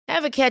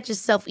Ever catch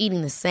yourself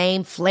eating the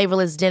same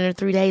flavorless dinner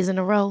 3 days in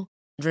a row?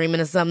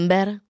 Dreaming of something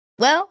better?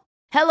 Well,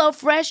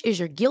 HelloFresh is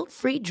your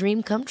guilt-free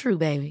dream come true,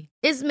 baby.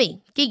 It's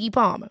me, Keke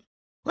Palmer.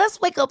 Let's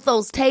wake up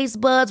those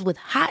taste buds with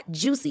hot,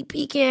 juicy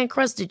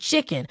pecan-crusted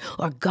chicken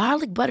or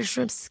garlic butter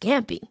shrimp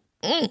scampi.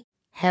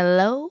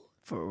 Hello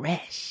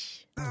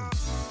Fresh.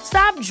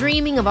 Stop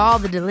dreaming of all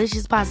the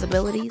delicious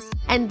possibilities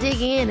and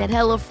dig in at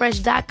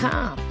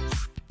HelloFresh.com.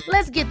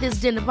 Let's get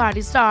this dinner party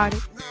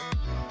started.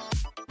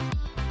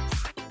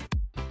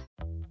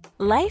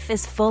 Life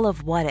is full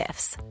of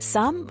what-ifs.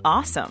 Some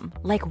awesome,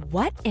 like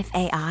what if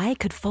AI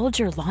could fold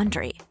your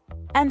laundry?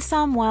 And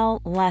some,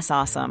 well, less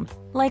awesome,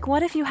 like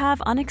what if you have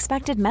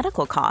unexpected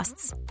medical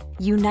costs?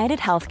 United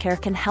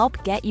Healthcare can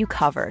help get you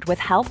covered with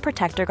Health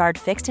Protector Guard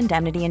fixed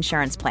indemnity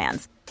insurance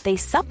plans. They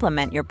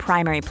supplement your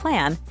primary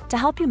plan to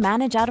help you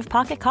manage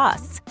out-of-pocket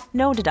costs.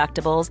 No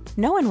deductibles,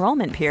 no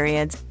enrollment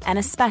periods, and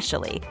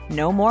especially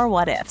no more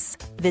what-ifs.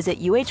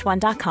 Visit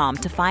uh1.com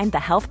to find the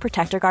Health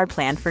Protector Guard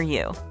plan for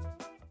you.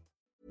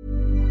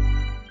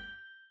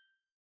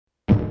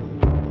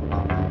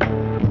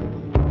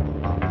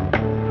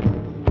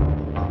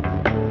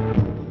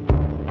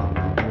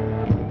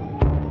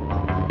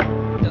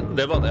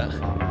 Det var det.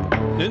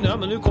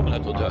 Men nu kommer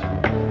jeg til å dø.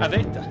 Jeg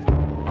vet det.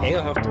 Jeg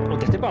har hørt, og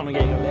dette er bare noe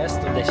jeg har lest,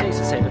 og det er ikke jeg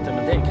som sier dette,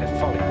 men det er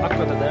kreftfarlig.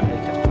 Akkurat det der blir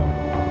kreftfarlig.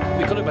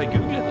 Vi kan jo bare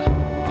google det.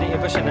 Fordi jeg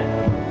bare kjenner,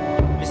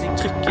 hvis jeg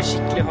trykker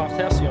skikkelig hardt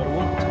her, så gjør det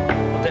vondt.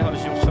 Og det har det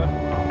ikke gjort før.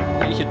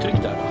 Det er ikke trykk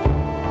der da.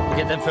 Ok,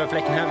 den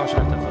føflekken her har ikke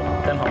vært der før.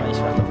 Den har jeg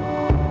ikke vært der før.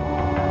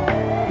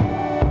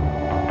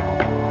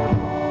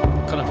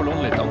 Kan jeg få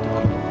låne litt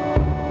antibac?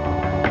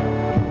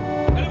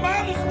 Er det meg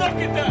du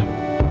snakket til?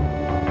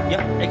 Ja,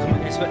 jeg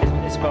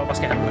skal bare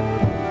vaske hendene.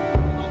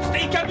 Nå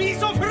stikker jeg bli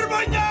så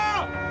forbanna!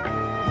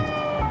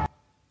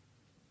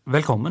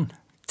 Velkommen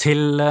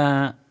til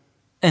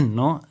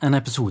enda en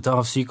episode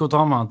av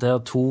Psykodrama,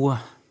 der to,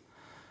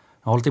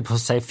 jeg holdt på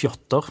å si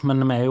fjotter,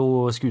 men vi er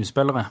jo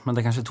skuespillere, men det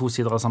er kanskje to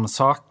sider av samme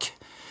sak,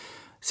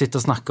 sitter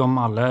og snakker om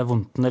alle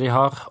vondtene de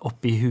har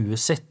oppi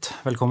huet sitt.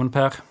 Velkommen,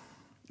 Per.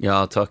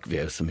 Ja, takk,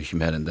 vi er så mye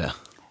mer enn det.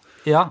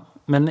 Ja,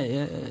 men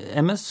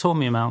er vi så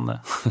mye mer enn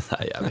det?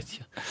 Nei, jeg vet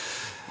ikke.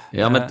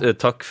 Ja, men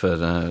takk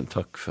for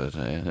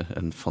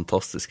en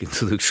fantastisk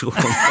introduksjon.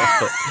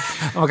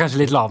 Det var kanskje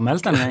litt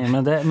lavmelt denne gangen,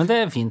 men det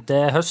er fint. Det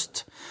er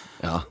høst.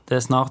 Ja. Det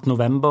er snart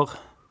november.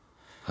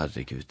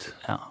 Herregud.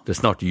 Ja. Det er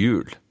snart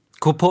jul.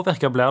 Hvor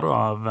påvirket blir du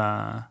av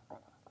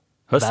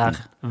høsten?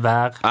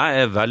 Vær?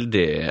 Jeg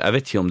vet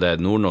ikke om det er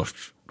et nordnorsk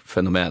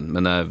fenomen,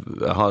 men jeg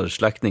har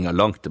slektninger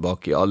langt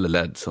tilbake i alle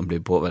ledd som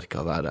blir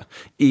påvirket av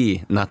været.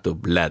 I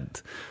nettopp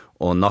ledd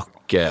og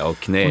nakke og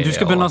kne. Om du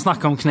skal begynne å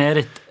snakke om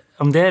kneet ditt,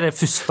 om det er det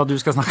første du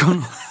skal snakke om,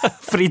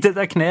 fordi det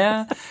der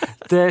kneet,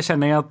 det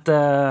kjenner jeg at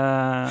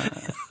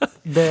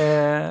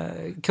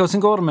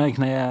hvordan går det med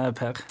kneet,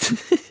 Per?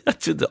 Jeg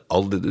trodde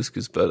aldri du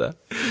skulle spørre.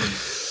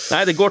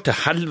 Nei, det går til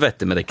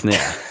helvete med det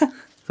kneet.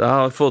 Så jeg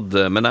har fått,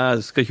 men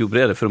jeg skal ikke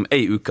operere for om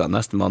en uke,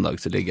 neste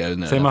mandag så ligger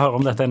jeg under. Så jeg må høre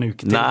om dette en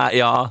uke til. Nei,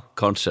 ja,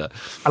 kanskje.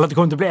 Eller det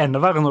kommer til å bli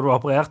enda verre når du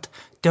har operert.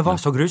 Det var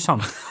så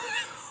grusomt.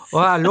 Og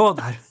jeg lå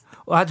der.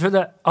 Og jeg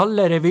trodde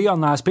alle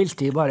revyene jeg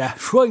spilte i bare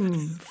svang.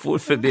 For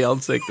forbi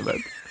ansiktet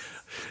mitt.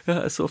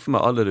 Jeg så for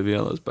meg alle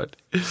revyene jeg spilte.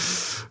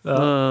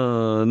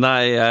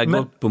 Nei,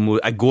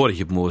 jeg går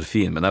ikke på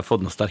morfin, men jeg har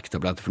fått noen sterke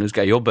tabletter, for nå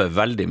skal jeg jobbe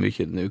veldig mye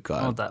denne uka.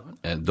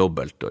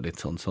 Dobbelt og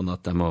litt sånn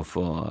at jeg må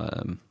få...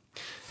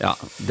 Ja,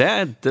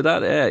 det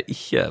der er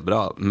ikke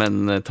bra,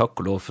 men takk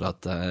og lov for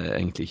at jeg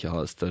egentlig ikke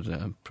har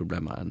større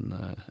problemer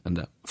enn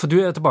det. For du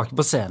er tilbake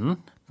på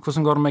scenen.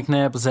 Hvordan går det med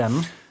kneet på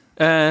scenen?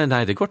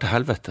 Nei, det går til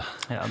helvete.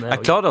 Ja,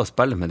 jeg klarer å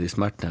spille med de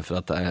smertene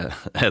for at jeg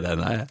er det.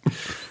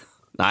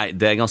 Nei,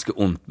 det er ganske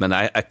ondt, men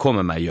jeg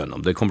kommer meg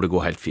gjennom. Det kommer til å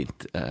gå helt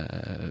fint.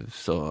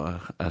 Så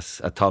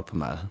jeg tar på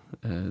meg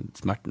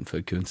smerten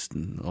for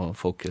kunsten og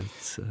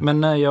folkets behov.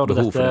 Men gjør du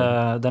dette,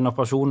 den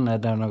operasjonen,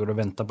 er det noe du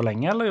venter på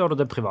lenge, eller gjør du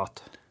det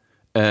privat?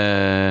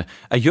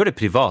 Jeg gjør det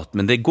privat,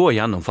 men det går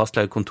gjennom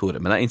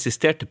fastlegekontoret. Men jeg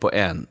insisterte på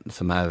en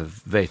som jeg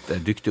vet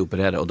er dyktig å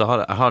operere, og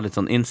jeg har litt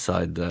sånn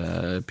inside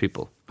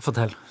people.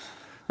 Fortell.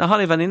 Jeg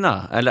har en venninne,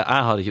 eller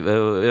jeg har ikke,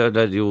 jeg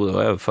er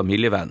jo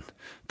familievenn.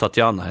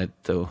 Tatjana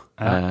heter hun.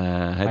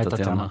 Hei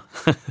Tatjana.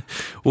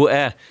 Hun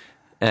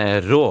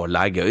er rå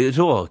lege,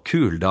 rå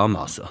kul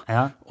dame altså.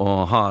 Ja.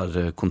 Og har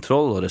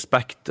kontroll og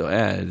respekt, og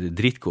er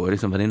dritgod,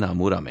 liksom venninne av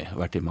mora mi,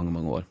 vært i mange,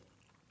 mange år.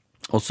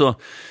 Og så,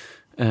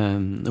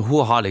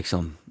 hun har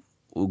liksom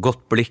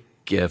godt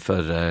blikk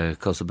for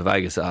hva som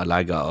beveger seg av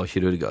leger og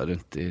kirurger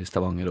rundt i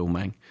Stavanger og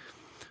omheng.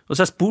 Og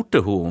så jeg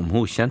spurte hun om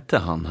hun kjente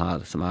han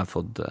her som jeg har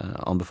fått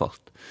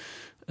anbefalt.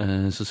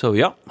 Så sa hun,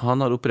 ja,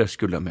 han har operert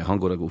skulderen min, han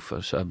går jeg god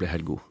for, så jeg blir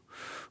helt god.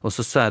 Og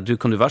så sa jeg,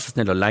 kan du være så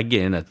snill å legge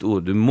inn et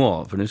ord, du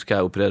må, for nå skal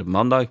jeg operere på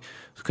mandag,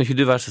 så kan ikke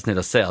du være så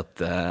snill å se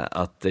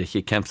at det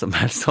ikke er hvem som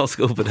helst han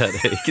skal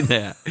operere, ikke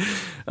ned.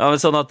 Ja, men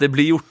sånn at det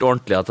blir gjort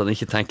ordentlig, at han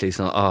ikke tenker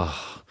liksom,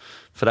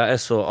 for jeg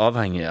er så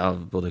avhengig av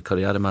både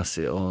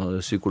karrieremessig og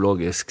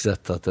psykologisk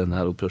sett at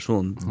denne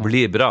operasjonen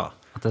blir bra.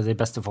 At det er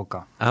de beste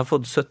folka. Jeg har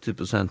fått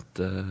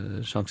 70%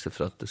 sjanse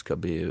for at det skal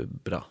bli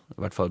bra.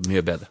 I hvert fall mye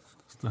bedre.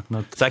 Så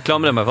jeg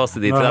klamrer meg fast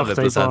i de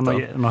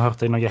 30%. Nå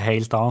hørte jeg noe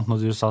helt annet når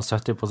du sa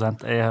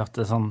 70%. Jeg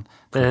hørte sånn,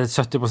 det er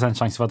 70%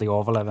 sjanse for at jeg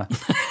overlever.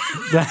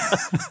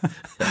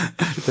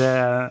 Men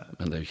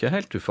det er jo ikke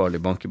helt ufarlig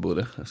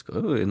bankebordet. Jeg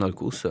skal jo i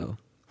narkose.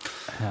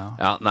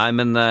 Ja, nei,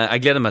 men jeg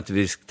gleder meg til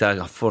vi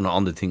får noen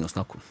andre ting å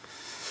snakke om.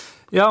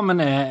 Ja,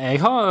 men jeg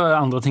har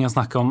andre ting å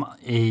snakke om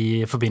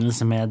i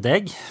forbindelse med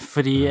deg.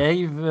 Fordi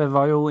jeg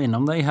var jo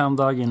innom deg her om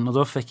dagen, og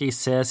da fikk jeg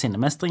se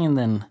sinnemestringen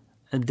din.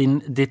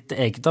 Ditt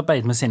eget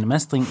arbeid med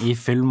sinnemestring i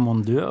full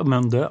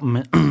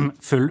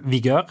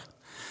vigør.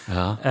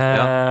 Ja.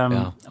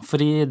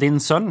 Fordi din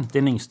sønn,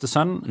 din yngste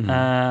sønn,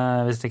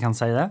 hvis jeg kan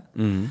si det,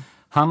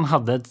 han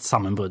hadde et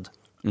sammenbrudd.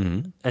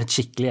 Et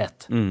skikkelig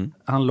et.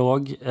 Han lå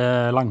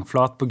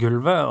langflat på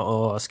gulvet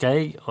og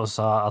skrek og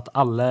sa at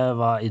alle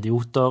var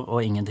idioter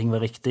og ingenting var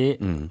riktig.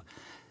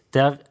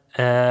 Der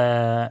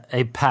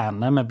jeg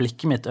perner med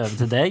blikket mitt over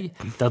til deg,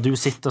 der du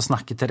sitter og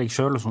snakker til deg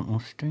selv og sånn,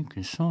 «Å,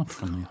 steike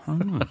satan,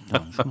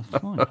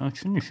 jeg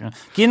skjønner ikke».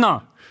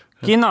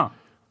 Gina!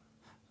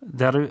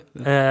 Der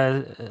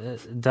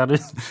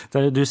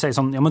du sier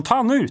sånn, «Ja, men ta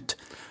den ut!»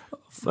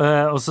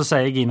 Og så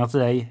sier Gina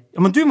til deg, «Ja,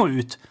 men du må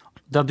ut!»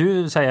 Der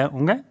du sier,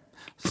 «Ok».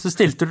 Så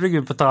stilte du deg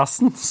ut på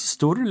terrassen, så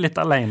sto du litt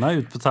alene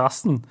ut på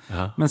terrassen,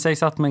 mens jeg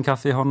satt med en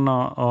kaffe i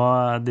hånda,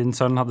 og din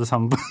sønn hadde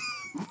sammenbrudd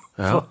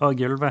på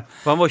gulvet.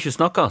 Han var ikke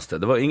snakkende,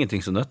 det var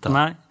ingenting som nøtta.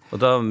 Nei. Og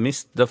da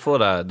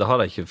har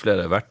jeg ikke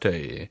flere verktøy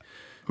i.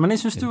 Men jeg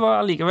synes det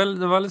var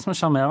litt sånn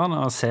charmerende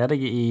å se deg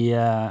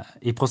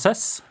i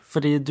prosess,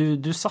 fordi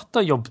du satt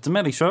og jobbet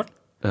med deg selv.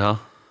 Ja.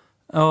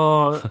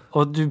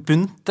 Og du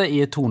begynte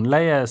i et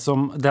toneleie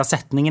der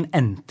setningen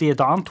endte i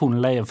et annet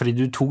toneleie, fordi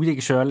du tok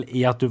deg selv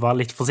i at du var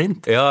litt for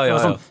sint. Ja.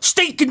 Sånn,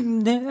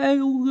 «Steiken, det er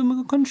jo,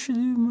 kanskje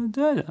du må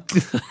dø det».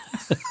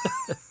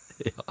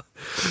 Ja.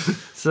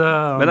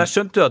 Men jeg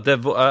skjønte jo at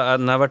når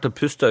jeg har vært og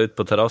pustet ut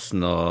på terrassen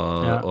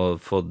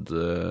og fått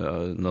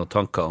noen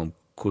tanker om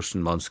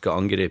hvordan man skal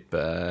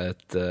angripe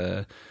et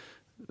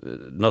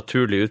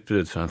naturlig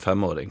utbrudd fra en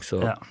 5-åring,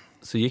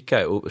 så gikk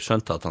jeg og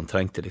skjønte at han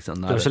trengte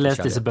liksom Du har ikke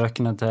lest disse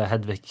bøkene til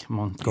Hedvig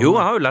Montgomery? Jo,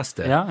 jeg har jo lest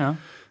det. Ja.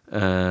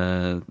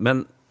 Men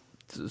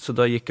så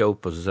da gikk jeg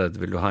opp og så sa jeg,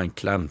 vil du ha en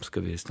klem,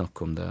 skal vi snakke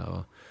om det,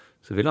 og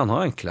så ville han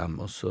ha en klem,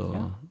 og så...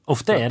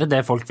 Ofte er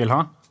det folk vil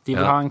ha. De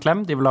vil ha en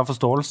klem, de vil ha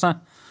forståelse.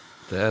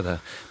 Det er det.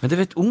 Men det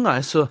vet, unger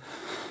er så...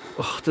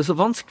 det er så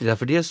vanskelig der,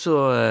 for de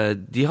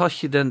har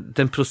ikke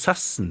den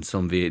prosessen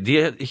som de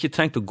har ikke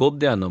trengt å gå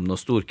gjennom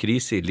noen stor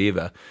krise i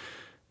livet,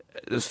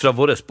 fra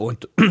vårt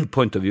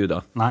point of view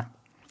da. Nei.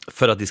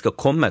 For at de skal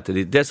komme til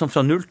det er sånn fra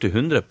 0 til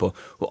 100 på,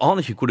 og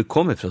aner ikke hvor de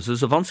kommer fra, så det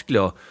er så vanskelig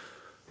av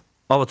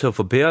og til å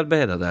få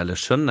bearbeide det, eller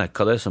skjønne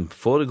hva det er som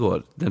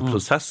foregår. Den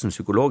prosessen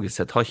psykologisk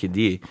sett har ikke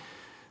de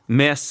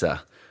med seg.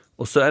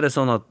 Og så er det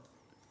sånn at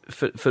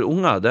for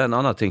unger, det er en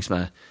annen ting som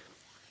er,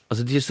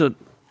 altså de er så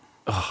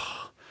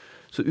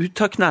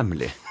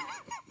utakknemlig.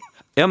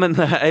 Ja, men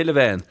hele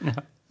veien.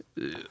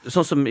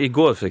 Sånn som i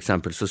går, for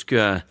eksempel, så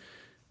skulle jeg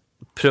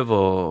prøve å,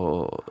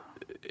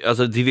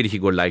 altså de vil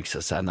ikke gå og legge seg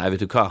og si, nei,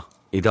 vet du hva,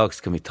 i dag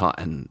skal vi ta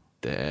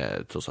det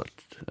er tross alt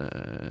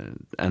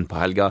en på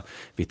helga,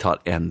 vi tar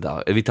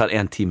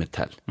en time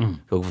til.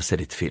 Vi skal få se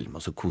litt film,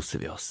 og så koser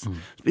vi oss.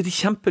 Så blir de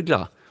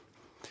kjempeglade.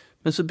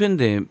 Men så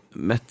begynner de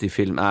midt i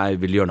film,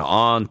 jeg vil gjøre noe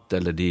annet,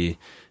 eller de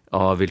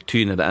vil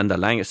tyne det enda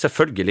lenger.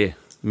 Selvfølgelig,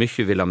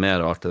 mye vil ha mer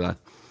og alt det der.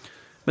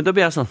 Men da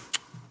blir jeg sånn,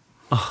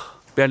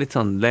 blir jeg litt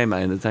sånn lei meg,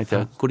 og tenkte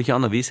jeg, går det ikke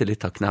an å vise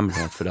litt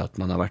takknemlighet for at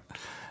man har vært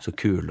så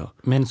kul?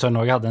 Min sønn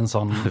også hadde en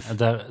sånn,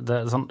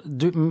 sånn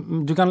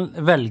du kan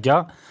velge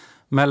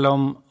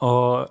mellom å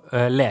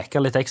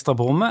leke litt ekstra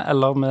på rommet,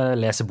 eller med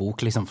lese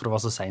bok, liksom, for det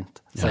var så sent.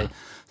 Så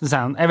sier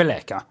han, jeg vil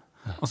leke.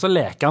 Og så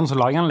leker han, så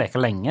lager han leke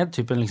lenge,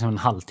 typen liksom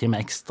en halvtime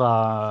ekstra,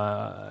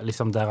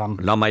 liksom der han...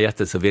 La meg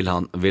gjette, så vil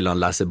han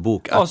lese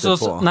bok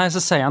etterpå.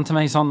 Så sier han til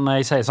meg sånn,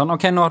 jeg sier sånn,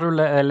 ok, nå har du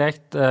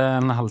lekt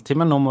en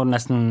halvtime, nå må du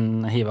nesten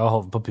hive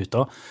hodet på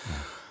puta.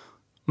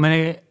 Men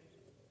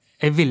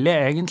jeg ville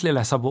egentlig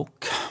lese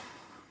bok.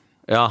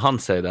 Ja, han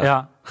sier det. Ja.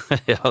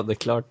 Ja, det er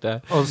klart det.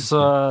 Og så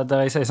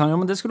der jeg sier sånn, jo,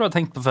 men det skulle du ha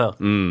tenkt på før.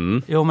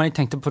 Jo, men jeg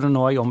tenkte på det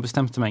nå jeg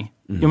ombestemte meg.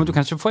 Jo, men du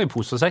kan ikke få i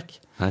pose og sekk.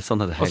 Nei,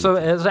 sånn er det helt.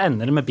 Og så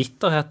ender det med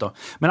bitterhet da.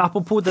 Men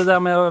apropos det der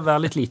med å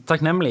være litt lite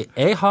takknemlig,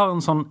 jeg har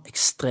en sånn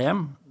ekstrem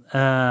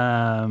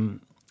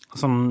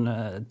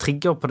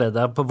trigger på det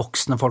der på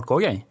voksne folk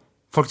også, jeg.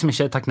 Folk som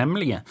ikke er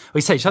takknemlige. Og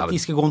jeg sier ikke at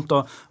de skal gå rundt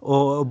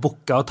og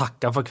bukke og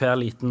takke for hver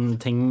liten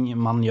ting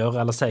man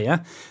gjør eller sier,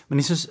 men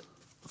jeg synes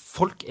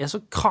folk er så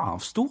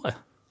kravstore.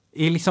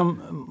 I liksom,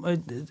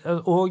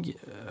 og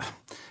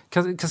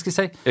hva skal jeg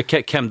si?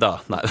 Hvem da?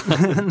 Nei.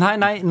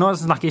 nei, nå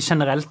snakker jeg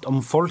generelt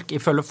om folk.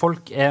 Jeg føler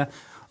folk er,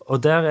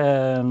 og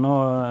der nå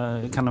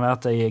kan det være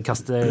at jeg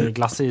kaster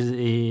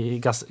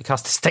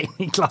stein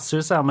i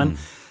glasshuset her, men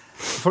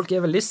folk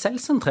er veldig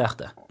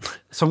selvsentrerte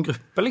som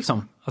gruppe,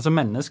 liksom. Altså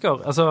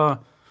mennesker, altså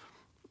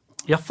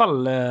i hvert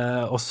fall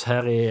oss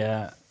her i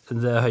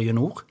det høye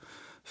nord,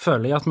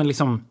 føler jeg at vi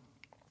liksom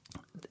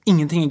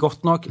ingenting er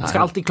godt nok. Vi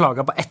skal alltid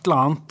klage på et eller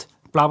annet.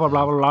 Bla, bla,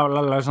 bla, bla,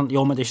 bla, bla, sånn.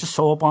 Jo, men det er ikke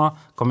så bra.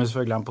 Kommer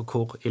selvfølgelig an på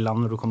hvor i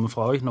landet du kommer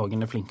fra.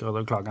 Noen er flinkere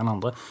til å klage enn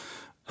andre.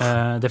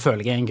 Det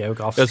føler jeg en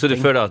geografisk ting. Så du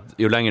føler at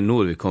jo lenger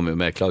nord vi kommer, jo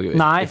mer klager vi?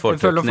 Nei, jeg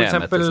føler for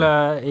eksempel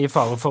i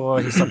fare for å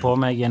hisse på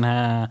meg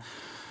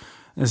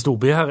en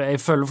storby her, jeg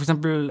føler for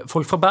eksempel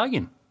folk fra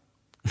Bergen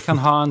kan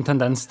ha en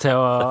tendens til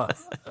å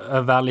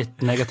være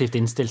litt negativt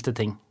innstilt til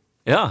ting.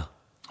 Ja.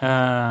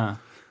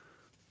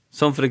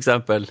 Som for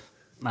eksempel?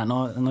 Nei,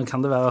 nå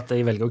kan det være at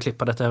jeg velger å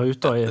klippe dette her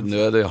ut. Nå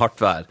er det jo hardt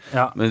vær.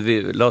 Ja. Men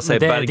la oss si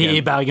Bergen. Det er de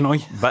i Bergen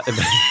også.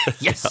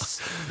 Yes! Ja.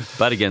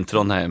 Bergen,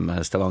 Trondheim,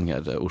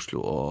 Stavanger,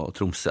 Oslo og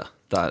Tromsø.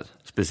 Der,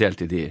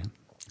 spesielt i de.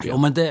 Jo,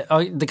 men det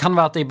kan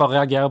være at jeg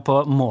bare reagerer på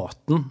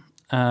måten.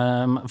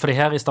 Fordi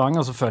her i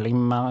Stavanger så føler jeg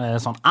meg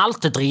sånn,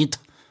 alt er drit.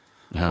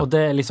 Ja. Og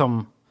det er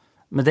liksom,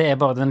 men det er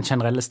bare den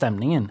generelle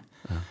stemningen.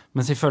 Ja.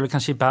 Mens jeg føler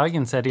kanskje i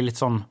Bergen så er de litt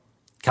sånn,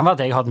 kan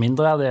være at jeg har et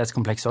mindre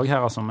kompleks også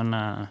her, altså, men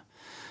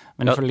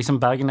jeg føler liksom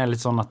Bergen er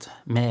litt sånn at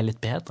vi er litt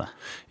bedre.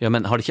 Ja,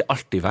 men har det ikke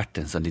alltid vært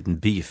en sånn liten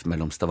beef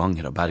mellom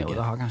Stavanger og Bergen? Jo,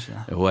 det har kanskje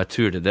det. Jo, jeg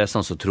tror det er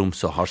sånn som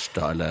Tromsø og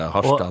Harstad, eller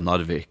Harstad og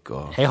Narvik.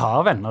 Og... Jeg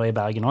har venner i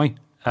Bergen også,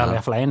 eller i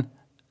hvert fall en.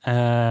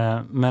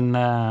 Men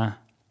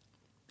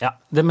ja,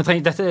 dette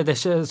er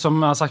ikke, som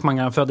jeg har sagt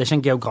mange ganger før, det er ikke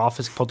en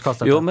geografisk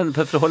podcast. Jo, men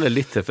for å holde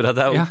litt til, for at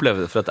jeg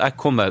opplever det, for at jeg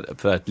kommer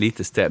fra et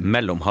lite sted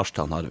mellom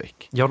Harstad og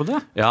Narvik. Gjør du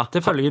det? Ja. Det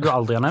føler jeg du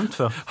aldri har nevnt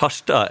før.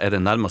 Harstad er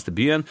den nærmeste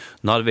byen,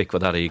 Narvik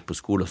var der jeg gikk på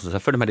skole, så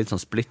jeg føler meg litt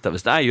sånn splittet.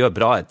 Hvis jeg gjør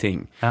bra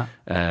ting,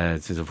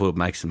 hvis jeg får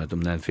oppmerksomhet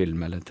om det er en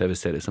film eller en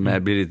TV-serie, som jeg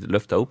blir litt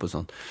løftet opp og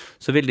sånn,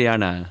 så vil de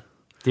gjerne...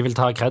 De vil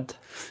ta kred?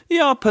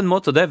 Ja, på en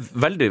måte, og det er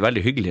veldig,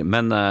 veldig hyggelig,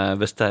 men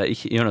hvis jeg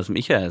ikke gjør noe som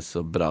ikke er så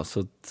bra,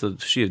 så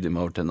skyver de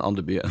meg over til en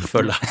andre by enn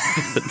følger.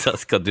 Da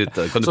skal du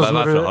ta, kan du bare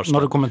være fra Harstad.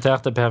 Når du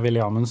kommenterte Per-Willy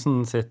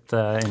Amundsen sitt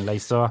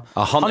innlegg, så...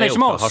 Ja, han er jo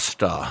fra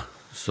Harstad,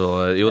 så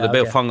jo, det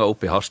ble jo fanget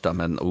opp i Harstad,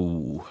 men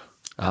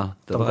ja,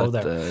 det var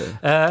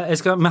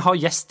et... vi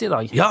har gjest i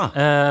dag,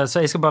 så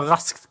jeg skal bare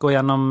raskt gå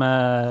gjennom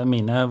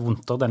mine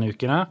vondter denne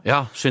uken her.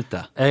 Ja, skynd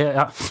deg.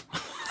 Ja.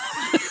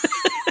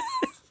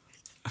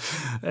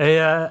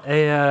 Jeg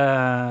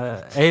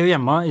er jo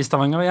hjemme i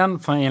Stavanger igjen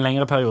for en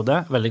lengre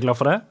periode. Veldig glad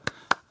for det.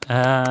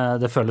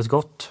 Det føles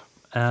godt.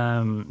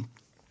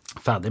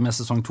 Ferdig med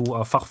sesong 2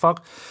 av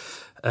Farfar.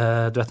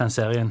 Du vet den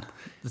serien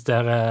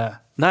der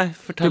Nei,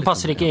 fortell. Du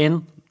passer ikke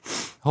inn.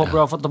 Håper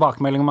du har fått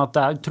tilbakemelding om at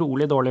det er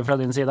utrolig dårlig fra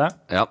din side.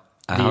 Ja,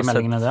 jeg har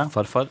sett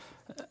Farfar.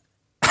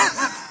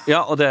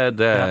 Ja, og det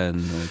er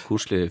en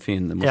koselig,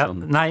 fin,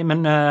 morsom... Ja, nei,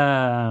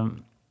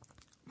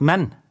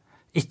 men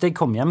etter jeg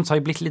kom hjem så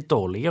har jeg blitt litt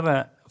dårligere.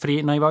 Fordi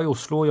når jeg var i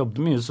Oslo og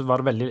jobbet mye, så var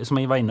det veldig, som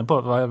jeg var inne på,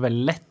 var det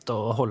veldig lett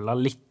å holde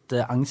litt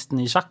angsten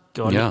i sjakk,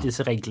 og litt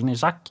disse reglene i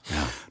sjakk.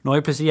 Ja. Nå er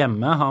jeg plutselig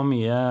hjemme, har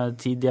mye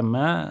tid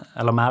hjemme,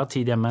 eller mer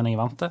tid hjemme enn jeg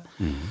vant til.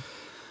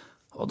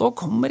 Og da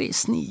kommer de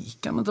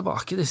snikende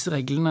tilbake, disse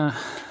reglene.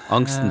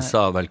 Angsten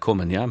sa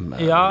velkommen hjem?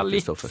 Ja,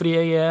 litt, fordi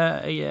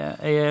jeg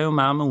er jo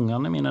mer med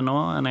ungene mine nå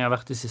enn jeg har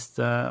vært i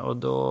siste,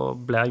 og da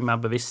blir jeg mer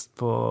bevisst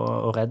på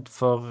og redd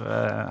for...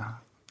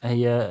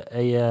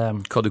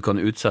 Hva du kan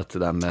utsette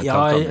dem med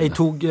tankene dine? Jeg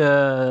tok,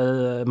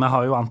 vi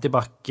har jo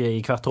antibac i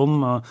hvert rom,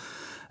 og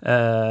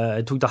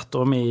jeg tok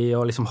datteren min i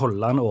å liksom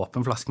holde en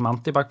åpen flaske med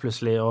antibac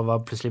plutselig, og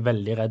var plutselig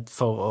veldig redd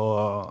for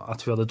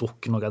at hun hadde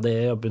drukket noe av det,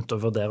 og begynte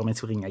å vurdere om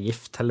jeg skulle ringe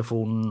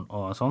gifttelefonen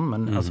og sånn,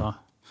 men altså,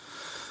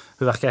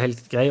 hun virket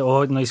helt grei.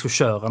 Og når jeg skulle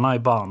kjøre henne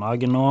i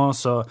barnehagen nå,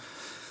 så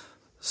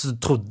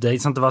trodde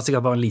jeg, det var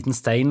sikkert bare en liten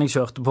stein jeg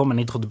kjørte på, men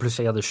jeg trodde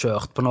plutselig jeg hadde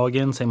kjørt på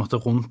noen, så jeg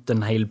måtte rundt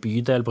en hel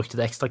bydel, brukte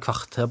et ekstra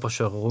kvarter på å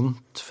kjøre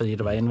rundt, fordi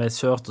det var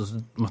enveiskjørt, og så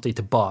måtte jeg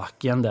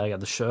tilbake igjen der jeg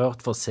hadde kjørt,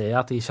 for å se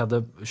at jeg ikke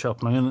hadde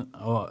kjørt på noen,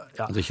 og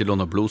ja. Det ikke lå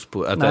noe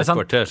blodspor, etter et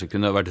kvarter så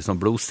kunne det vært en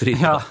sånn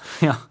blodstrid.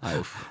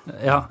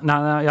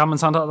 Men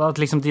sånn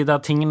at liksom de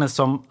der tingene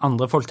som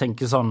andre folk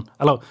tenker sånn,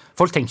 eller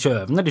folk tenker ikke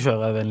over når de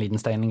kjører over en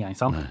liten stein en gang,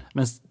 sant?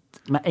 Mens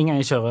med en gang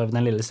jeg kjører over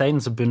den lille steinen,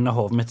 så begynner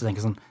hodet mitt å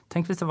tenke sånn,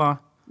 tenk hvis det var...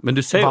 Men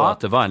du sier jo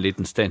at det var en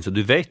liten stein, så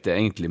du vet det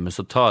egentlig, men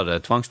så tar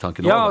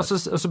tvangstanken over. Ja, og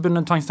så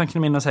begynner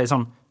tvangstanken min å si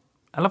sånn,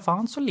 eller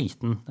var han så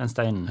liten, den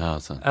steinen? Ja,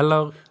 sånn.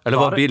 Eller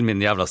var bilen min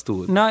jævla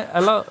stor? Nei,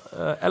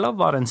 eller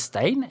var det en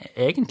stein,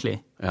 egentlig?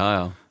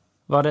 Ja.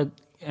 Var det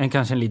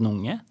kanskje en liten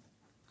unge?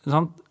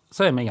 Sånn,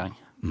 så er vi i gang.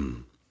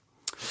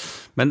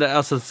 Men det er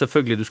altså,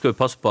 selvfølgelig, du skal jo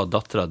passe på at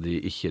datteren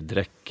din ikke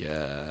drikker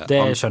antibac.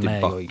 Det skjønner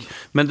jeg også.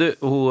 Men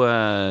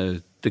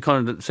det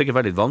kan sikkert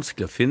være litt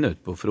vanskelig å finne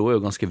ut på, for hun er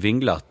jo ganske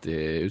vinglet i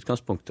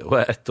utgangspunktet. Hun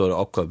er 1 år og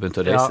akkurat begynt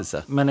å reise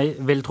seg. Ja, men jeg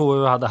vil tro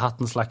hun hadde hatt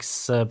en slags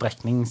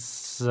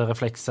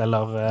brekningsrefleks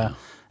eller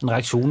en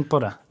reaksjon på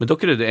det. Men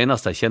dere er det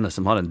eneste jeg kjenner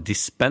som har en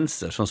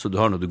dispenser, sånn som du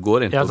har når du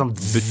går inn på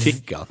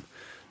butikkene,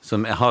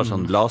 som har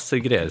sånn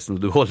lasergreier, så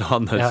når du holder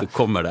hånden, så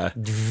kommer det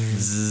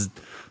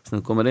så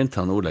når du kommer inn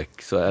til han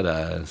Olek, så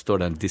står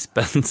det en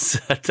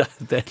dispenser der.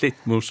 Det er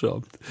litt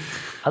morsomt.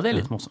 Ja, det er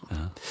litt morsomt.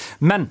 Ja.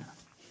 Men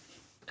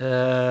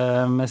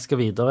vi skal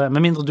videre.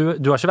 Men mindre,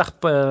 du har ikke vært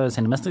på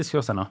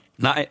sinnemestringskurs ennå?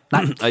 Nei,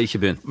 jeg har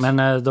ikke begynt. Men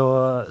da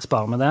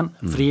sparer vi den,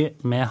 fordi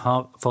vi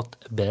har fått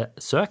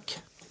besøk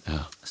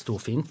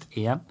Storfint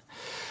igjen.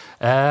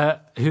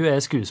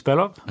 Hun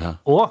skuespiller,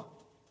 og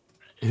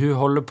hun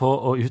holder på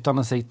å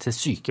utdanne seg til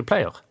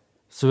sykepleier.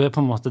 Så hun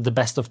på en måte the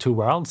best of two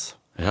worlds.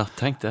 Ja,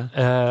 tenk det.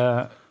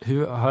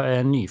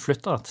 Hun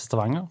nyflyttet til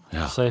Stavanger,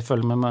 så jeg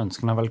føler med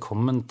ønsker henne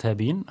velkommen til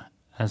byen,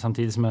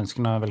 samtidig som jeg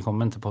ønsker henne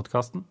velkommen til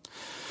podcasten.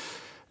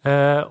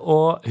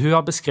 Og hun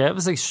har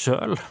beskrevet seg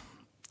selv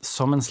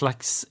som en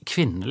slags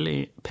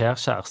kvinnelig Per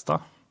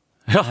Kjærstad.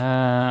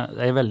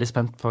 Jeg er veldig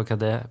spent på hva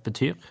det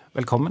betyr.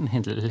 Velkommen,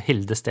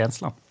 Hilde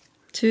Stensland.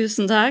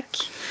 Tusen takk.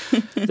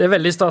 Det er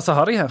veldig stas å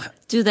ha deg her.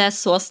 Du, det er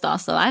så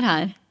stas å være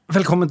her.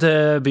 Velkommen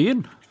til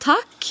byen.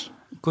 Takk.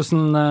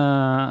 Hvordan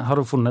har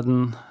du funnet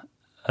den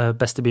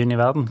beste byen i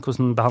verden?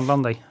 Hvordan behandler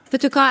han deg?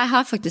 Vet du hva, jeg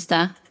har faktisk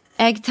det.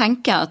 Jeg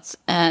tenker at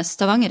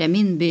Stavanger er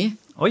min by.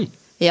 Oi.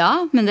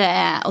 Ja, men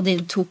og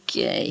det tok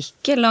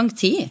ikke lang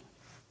tid.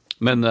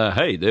 Men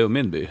hei, det er jo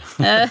min by.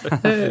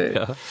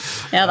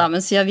 Ja da,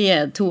 men siden vi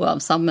er to av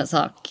samme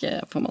sak,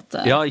 på en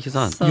måte. Ja, ikke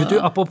sant? Så... Jo, du,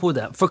 apropos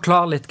det,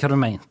 forklar litt hva du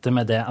mente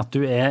med det, at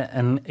du er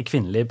en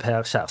kvinnelig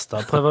Per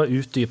Kjærstad. Prøv å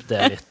utdype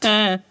det litt.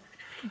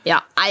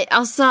 Ja, jeg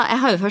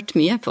har jo hørt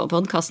mye på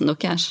podcasten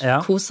deres.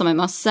 Koset meg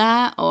masse,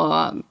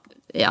 og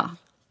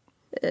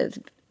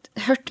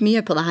hørt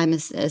mye på det her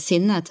med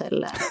sinnet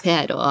til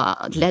Per,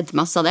 og ledd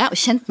masse av det, og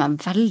kjent meg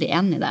veldig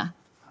enig i det.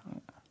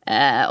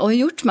 Og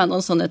gjort meg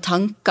noen sånne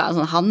tanker,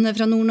 sånn, han er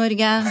fra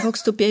Nord-Norge,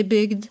 vokst opp i en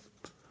bygd.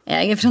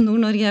 Jeg er fra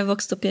Nord-Norge,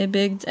 vokst opp i en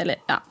bygd.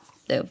 Eller,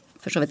 det er jo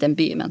for så vidt en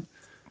by, men...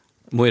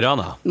 Mo i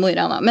Rana.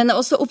 Men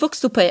også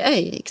vokst opp på en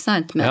øy, ikke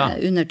sant?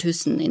 Med under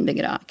 1000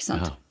 innbyggere, ikke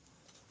sant?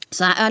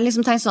 Så jeg har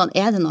liksom tenkt sånn,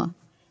 er det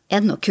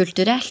noe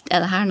kulturelt?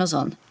 Er det her noe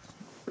sånn?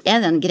 Er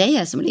det en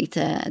greie som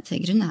ligger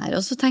til grunne her?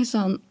 Og så tenkt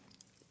sånn,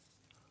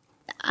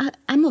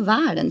 jeg må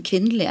være den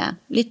kvinnelige,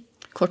 litt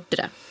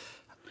kortere.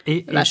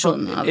 I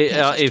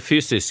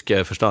fysisk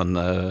forstand,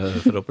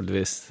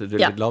 forhåpentligvis. Du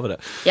er litt lavere.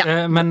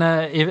 Men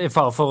i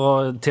fare for å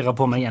tirre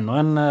på meg enda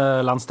en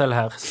landsdel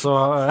her,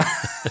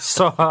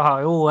 så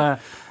har jo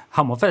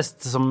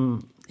Hammerfest,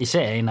 som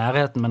ikke er i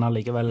nærheten, men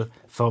allikevel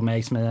for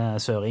meg som er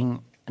søring,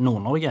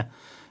 Nord-Norge,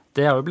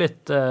 det har jo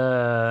blitt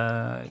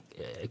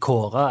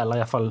kåret, eller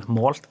i hvert fall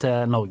målt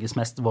til Norges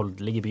mest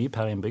voldelige by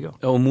per innbygger.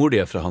 Ja, og mor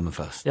de er fra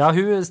Hammerfest. Ja,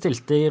 hun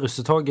stilte i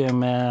russetoget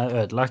med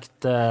ødelagt...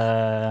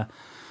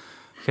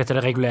 hva heter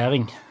det,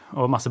 regulering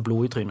og masse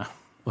blod i trynet.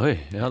 Oi,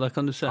 ja, det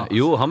kan du se.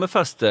 Jo,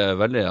 Hammerfest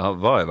var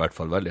i hvert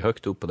fall veldig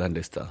høyt opp på den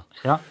lista.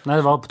 Ja, nei,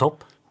 det var på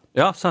topp.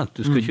 Ja, sant.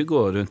 Du skal ikke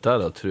gå rundt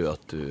der og tro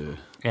at du...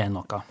 Er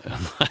noe.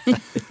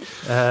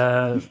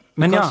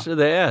 Men kanskje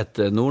det er et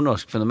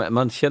nordnorsk fenomen.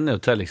 Man kjenner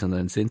jo til liksom,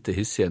 den sinte,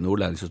 hissige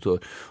nordlending som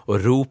står og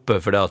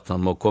roper fordi at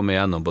han må komme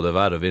igjennom både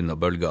vær og vind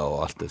og bølger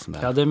og alt det som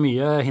er. Ja, det er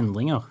mye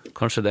hindringer.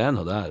 Kanskje det er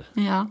noe der.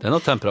 Ja. Det er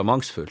noe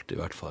temperamentsfullt i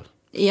hvert fall.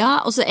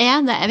 Ja, og så er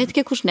det, jeg vet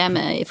ikke hvordan det er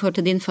med, i forhold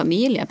til din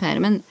familie, Per,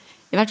 men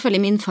i hvert fall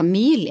i min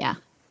familie,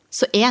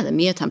 så er det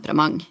mye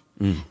temperament.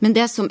 Men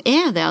det som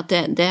er det, at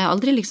det er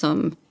aldri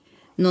liksom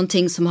noen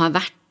ting som har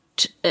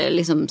vært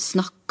liksom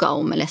snakket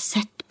om, eller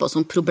sett på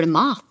som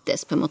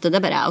problematisk, på en måte. Det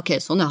er bare, ok,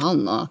 sånn er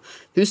han,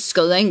 og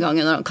husker du den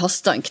gangen når han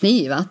kastet en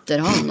kniv etter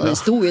han, og den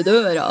sto i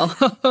døra, ja,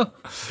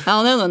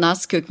 han er en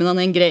hestkuk, men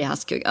han er en grei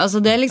hestkuk.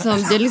 Altså, det er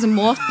liksom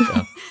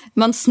måten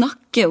man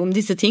snakker om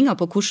disse tingene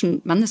på hvordan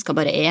mennesker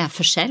bare er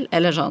forskjell,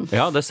 eller sånn.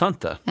 Ja, det er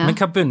sant det. Ja. Men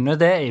hva bunner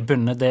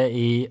det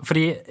i?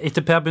 Fordi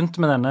etter Per begynte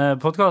med denne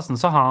podcasten,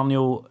 så har han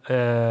jo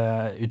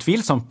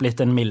utvilsomt blitt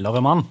en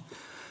mildere mann.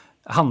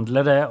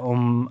 Handler det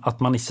om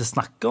at man ikke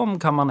snakker om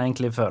hva man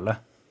egentlig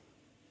føler?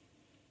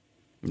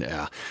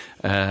 Ja,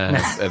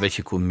 jeg vet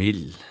ikke hvor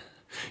mild.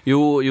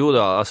 Jo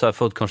da, altså jeg har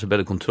fått kanskje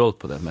bedre kontroll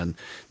på det, men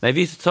nei,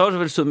 vi tar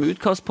vel som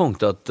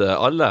utgangspunkt at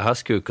alle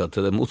heskuker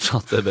til det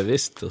motsatte er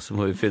bevisst, og så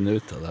må vi finne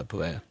ut av det på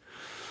veien.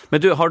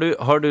 Men du, har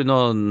du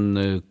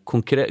noen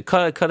konkret,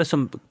 hva er det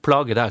som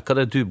plager deg? Hva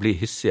er det du blir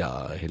hissig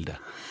av, Hilde?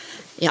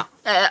 Ja,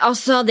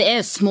 altså det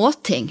er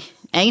småting,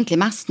 egentlig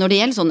mest. Når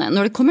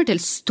det kommer til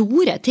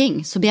store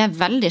ting, så blir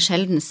jeg veldig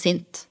sjelden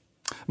sint.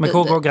 Men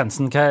hvor går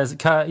grensen?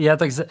 Gi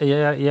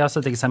oss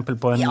et eksempel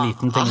på en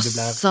liten ting du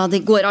blir... Altså, det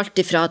går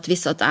alltid fra at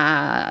hvis at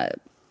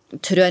jeg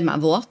trør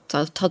meg våt,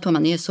 har tatt på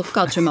meg nye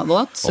sokker og trør meg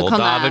våt, så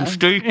kan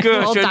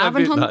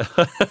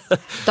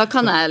da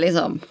kan jeg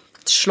liksom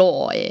slå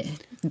i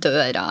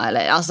døra,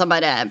 eller altså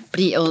bare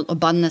bli og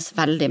bannes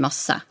veldig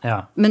masse.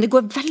 Ja. Men det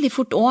går veldig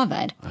fort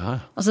over. Ja.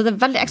 Altså det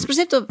er veldig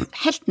eksplosivt og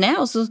helt ned,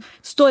 og så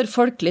står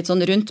folk litt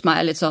sånn rundt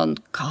meg, litt sånn,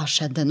 hva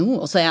skjedde nå?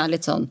 Og så er jeg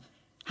litt sånn,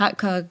 hva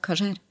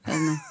skjer?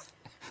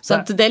 Så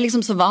det er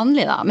liksom så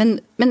vanlig da, men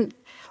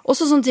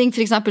også sånne ting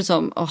for eksempel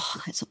som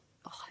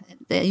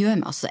det gjør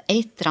meg altså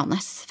eitrende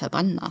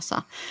forbannet altså.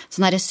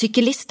 Sånne her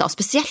syklister,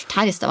 spesielt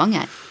her i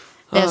Stavanger,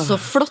 det er så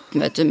flott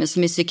vet du, med så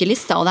mye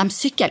syklister, og de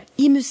sykler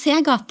i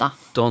Museegata,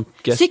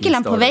 sykler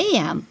dem på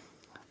veien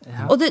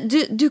og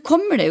du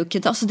kommer det jo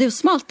ikke, altså det er jo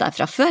smalt der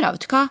fra før av,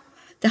 vet du hva,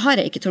 det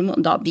har jeg ikke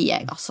tålmodighet, da blir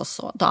jeg altså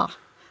så, da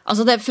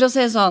Altså, for å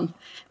si det sånn,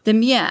 det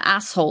mye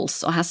assholes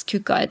og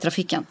hestkukker i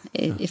trafikken,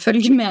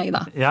 ifølge meg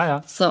da.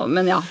 Ja. Så,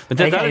 men ja. Men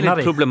det er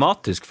litt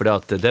problematisk, for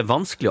det en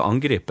vanskelig å en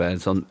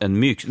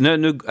myk...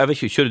 Jeg vet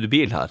ikke, kjører du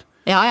bil her?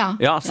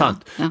 Ja,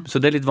 sant. Ja.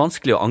 Så det litt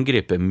vanskelig å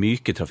angripe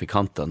myke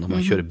trafikanter når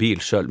man kjører bil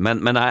selv, men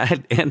jeg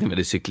helt enig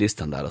med de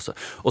syklistene der altså.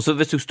 Og så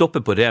hvis du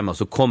stopper på Rema,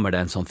 så kommer det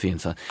en sånn fin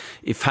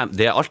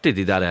det alltid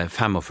de der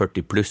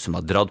 45 pluss som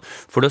har dratt,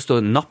 for det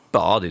står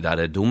nappe av de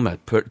der dumme,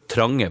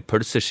 trange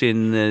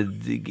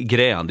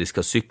pølseskinn-greiene de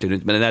skal sykle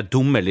rundt, med den der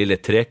dumme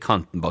lille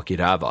trekanten bak i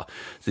ræva,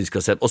 så de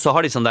skal se. Og så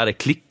har de sånn der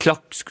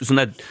klikk-klakk,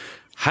 sånn der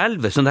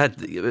helvete, sånne her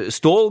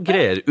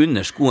stålgreier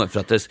under skoen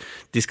for at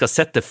de skal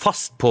sette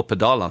fast på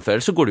pedalene, for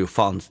ellers så går det jo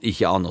faen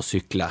ikke an å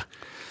sykle.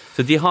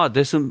 Så de har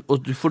det som,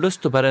 og du får lyst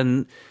til å bare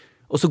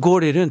og så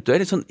går de rundt, og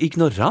litt sånn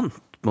ignorant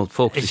mot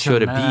folk som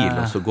kjører bil,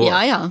 og så går.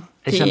 Ja.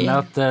 Jeg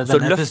kjenner at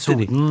denne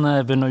episoden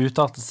begynner å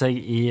utarte seg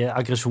i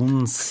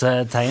aggresjonens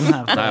tegn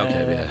her.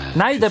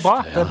 Nei, det er bra.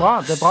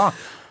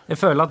 Jeg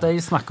føler at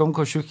jeg snakker om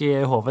hvor tjukk jeg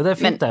er i hovedet. Det er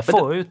fint,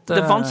 det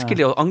er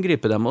vanskelig å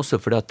angripe dem også,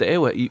 for det er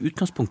jo i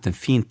utgangspunktet en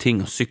fin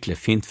ting å sykle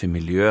fint for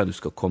miljøet. Du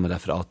skal komme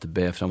deg fra A til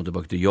B, frem og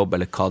tilbake til jobb,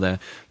 eller hva det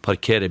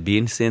parkere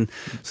bilen sin.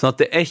 Sånn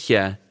at det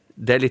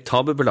er litt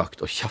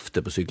tabubelagt å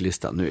kjefte på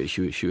syklister nå i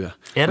 2020.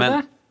 Er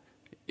det?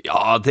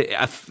 Ja,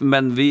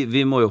 men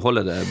vi må jo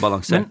holde det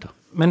balansert da.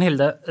 Men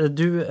Hilde,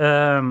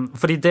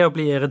 fordi det å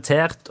bli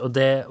irritert og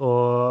det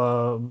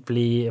å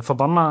bli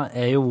forbannet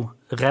er jo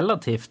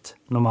relativt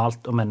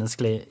normalt og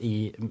menneskelig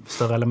i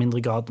større eller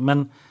mindre grad.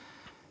 Men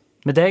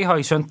med deg har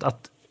jeg skjønt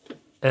at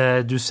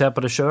du ser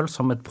på det selv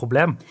som et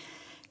problem.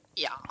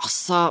 Ja,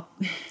 altså...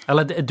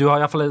 Eller du har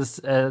i hvert fall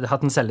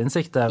hatt en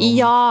selvinnsikt der.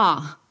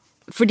 Ja,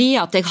 fordi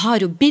at jeg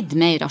har jo blitt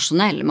mer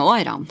rasjonell med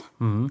årene.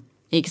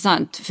 Ikke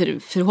sant?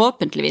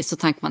 Forhåpentligvis så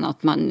tenker man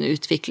at man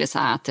utvikler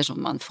seg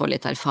ettersom man får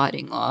litt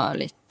erfaring og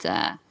litt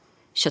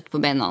kjøtt på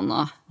beina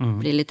og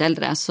blir litt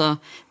eldre, så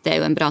det er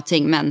jo en bra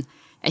ting, men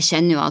jeg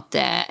kjenner jo at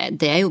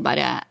det er jo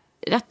bare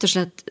rett og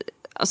slett,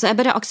 altså jeg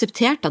bare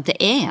akseptert at det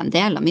er en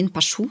del av min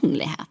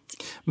personlighet.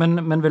 Men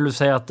vil du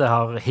si at det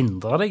har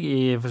hindret deg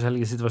i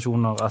forskjellige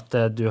situasjoner, at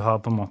du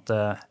har på en måte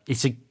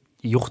ikke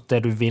gjort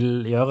det du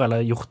vil gjøre,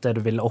 eller gjort det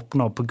du vil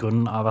oppnå på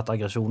grunn av at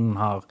aggresjonen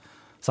har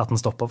satt en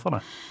stopper for det?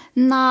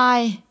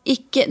 Nei,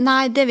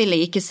 det vil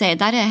jeg ikke si.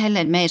 Der er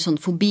heller mer sånn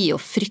fobi og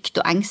frykt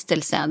og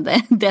engstelse enn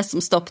det som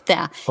stopper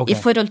det. Okay. I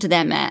forhold til det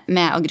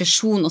med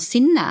aggresjon og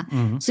sinne,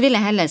 så vil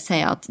jeg heller si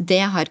at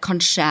det har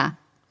kanskje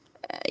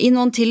i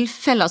noen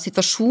tilfeller og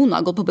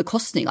situasjoner gått på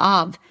bekostning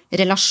av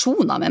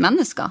relasjoner med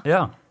mennesker.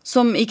 Ja.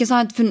 Som, ikke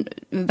sant, for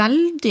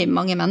veldig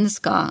mange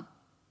mennesker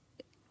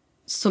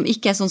som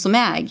ikke er sånn som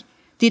meg,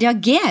 de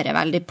reagerer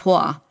veldig på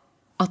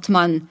at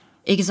man,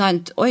 ikke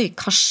sant, oi,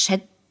 hva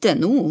skjedde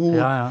nå?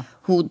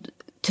 Hun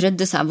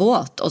trødde seg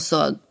våt, og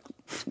så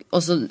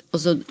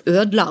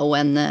ødela hun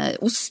en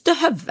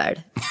ostehøvel.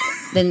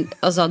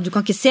 Altså, du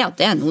kan ikke se at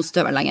det er en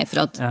ostehøvel lenger,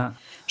 for at,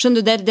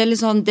 skjønner du, det er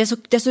liksom, det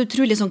er så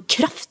utrolig sånn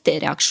kraftig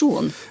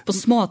reaksjon på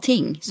små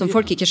ting som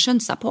folk ikke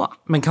skjønner seg på.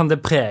 Men kan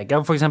det prege,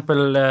 for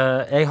eksempel,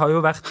 jeg har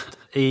jo vært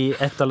i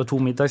 1 eller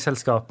 2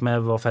 middagsselskap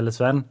med vår felles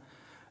venn,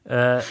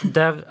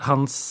 der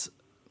hans...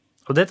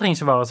 Og det trenger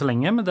ikke være så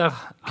lenge, men der...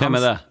 Hvem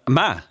er det?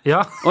 Meg?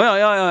 Ja.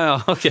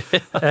 Ja, ok.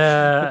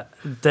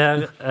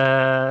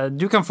 Der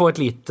du kan få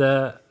et lite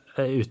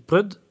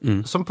utbrudd,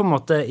 som på en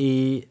måte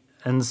i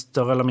en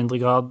større eller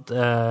mindre grad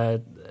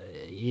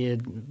i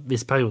en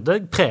viss periode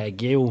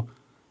preger jo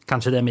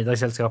kanskje det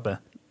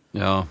middagsselskapet.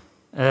 Ja.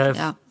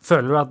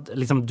 Føler du at,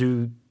 liksom,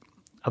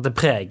 at det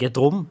preger et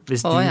rom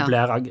hvis du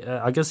blir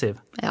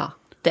aggressiv? Ja.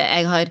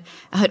 Jeg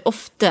har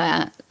ofte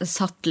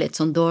satt litt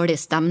sånn dårlig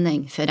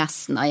stemning for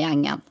resten av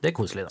gjengen. Det er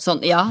koselig da.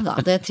 Sånn, ja da,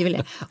 det er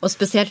trivelig. Og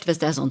spesielt hvis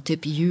det er sånn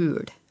type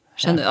jul.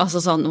 Skjønner du? Altså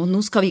sånn,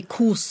 nå skal vi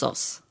kose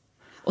oss.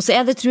 Og så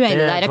er det, tror jeg,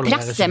 det der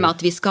presset med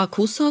at vi skal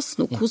kose oss.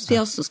 Nå koser vi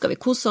oss, så skal vi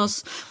kose oss.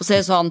 Og så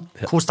er det sånn...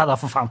 Kos deg da,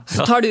 for faen.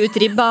 Så tar du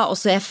ut ribba, og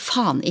så er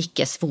faen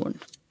ikke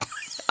svoren.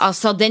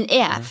 Altså, det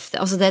er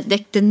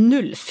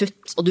 0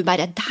 futt, og du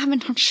bare, dæven,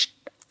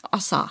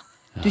 altså...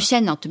 Du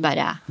kjenner at du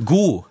bare...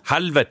 God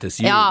helvetes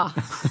jul! Ja,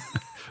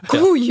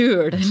 god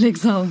jul,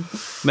 liksom.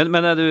 Men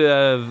er du...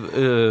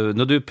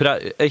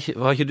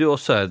 Har ikke du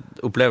også en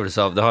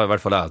opplevelse av... Det har i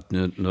hvert fall jeg,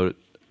 at når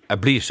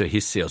jeg blir så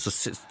hissig, og så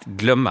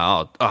glemmer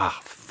jeg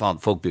at faen,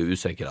 folk blir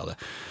usikre av det.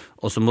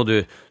 Og så må du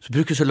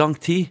bruke så lang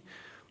tid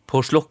på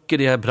å slokke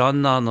de her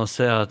brannene og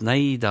se at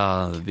nei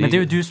da... Men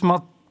det er jo du som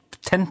har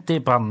tent i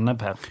brannene,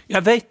 Per.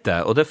 Jeg vet det,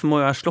 og derfor må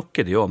jeg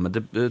slokke de også, men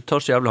det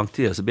tar så jævlig lang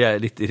tid, så blir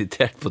jeg litt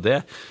irritert på det,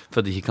 for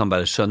at de ikke kan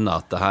bare skjønne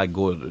at det her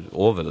går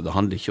over, og det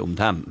handler ikke om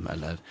dem,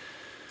 eller...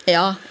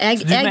 Ja,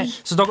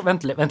 Så dere,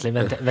 vent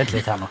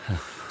litt her nå.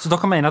 Så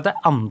dere mener at det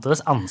er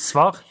andres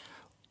ansvar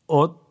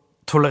å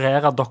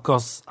tolerere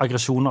deres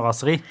aggresjon og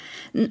raseri?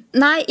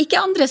 Nei, ikke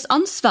andres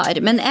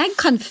ansvar, men jeg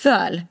kan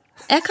føle,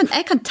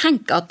 jeg kan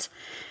tenke at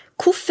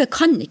hvorfor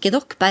kan ikke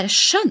dere bare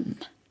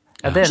skjønne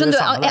Skjønner du,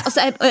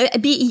 jeg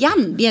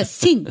blir jeg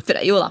sint for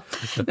det, jo da.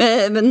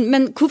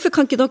 Men hvorfor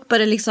kan ikke dere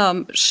bare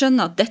liksom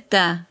skjønne at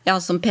dette,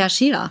 som Per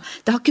sier da,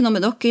 det har ikke noe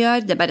med dere å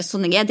gjøre, det bare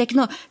sånn jeg er. Det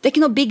er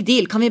ikke noe big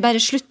deal, kan vi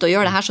bare slutte å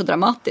gjøre det her så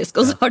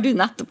dramatisk? Og så har du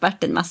nettopp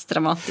vært den mest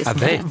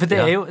dramatiske. For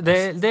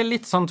det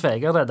litt sånn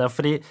tveger det der,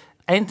 fordi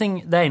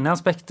det ene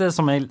aspektet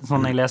som jeg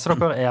leser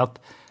dere at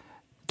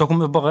dere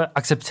må bare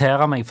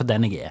akseptere meg for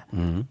den jeg er.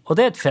 Og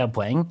det et fair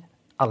poeng.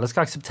 Alle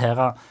skal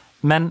akseptere.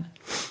 Men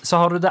så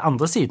har du det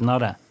andre siden av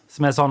det,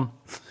 som sånn,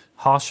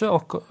 har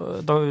ikke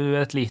du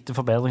et lite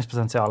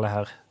forbedringspotensial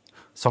her,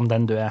 som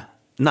den du er?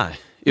 Nei,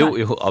 jo,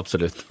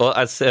 absolutt. Og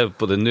jeg ser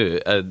på det nå,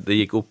 det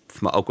gikk opp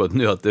for meg akkurat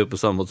nå, at det på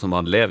samme måte som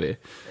han Levi.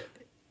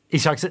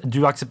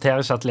 Du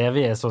aksepterer ikke at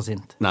Levi så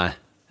sint? Nei,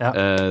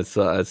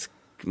 så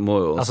jeg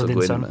må jo også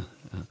gå inn med.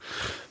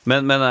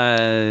 Men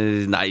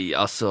nei,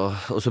 altså,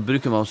 og så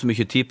bruker man så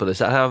mye tid på det,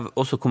 så jeg har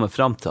også kommet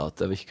frem til at,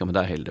 jeg vet ikke hva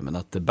med deg, Hilde,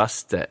 men at det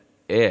beste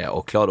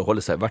å klare å holde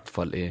seg i hvert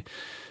fall i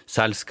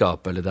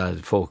selskap, eller der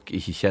folk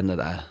ikke kjenner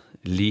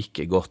deg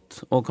like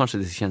godt, og kanskje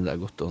de kjenner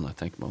deg godt også, når jeg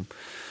tenker meg om,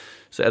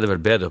 så det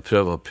vel bedre å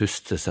prøve å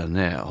puste seg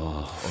ned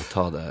og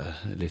ta det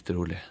litt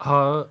rolig.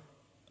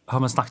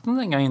 Har vi snakket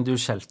om den gangen du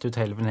skjelte ut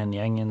hele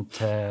venninnegjengen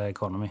til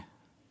kona mi?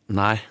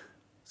 Nei.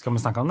 Skal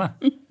vi snakke om det?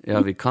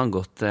 Ja, vi kan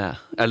godt det.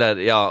 Eller,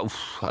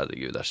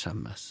 herregud, jeg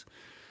skjemmes.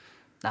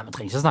 Nei, vi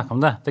trenger ikke snakke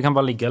om det. Det kan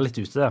bare ligge litt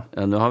ute der.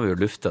 Ja, nå har vi jo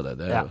luftet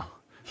det.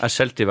 Jeg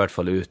skjelte i hvert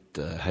fall ut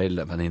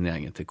hele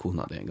venninnegjengen til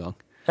kona di en gang.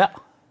 Ja.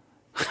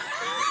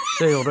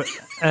 Det gjorde du.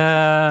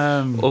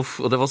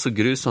 Og det var så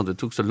grusomt, det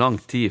tok så lang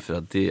tid for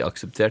at de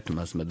aksepterte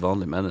meg som et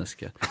vanlig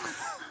menneske.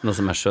 Noe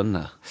som jeg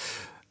skjønner.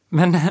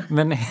 Men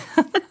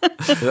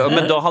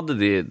da hadde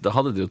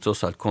de jo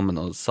tross alt kommet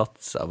og satt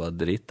seg og var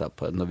drita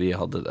på når vi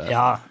hadde det.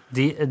 Ja,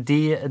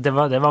 det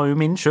var jo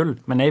min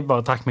skyld, men jeg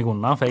bare trakk meg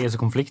unna, for jeg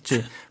så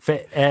konfliktsky.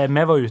 For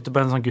vi var ute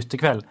på en sånn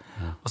guttekveld,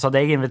 og så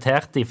hadde jeg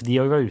invitert de, for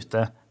de også var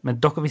ute, men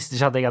dere visste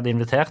ikke at jeg hadde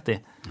invitert de.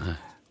 Nei.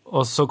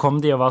 Og så kom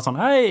de og var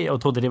sånn, hei, og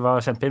trodde de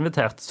var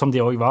kjempeinvitert, som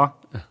de også var.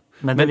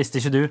 Men det visste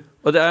ikke du.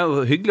 Og det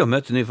jo hyggelig å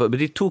møte nye folk,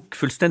 men de tok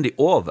fullstendig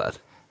over.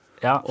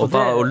 Ja, og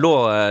lå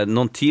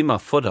noen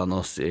timer foran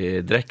oss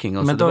i drekking.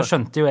 Men da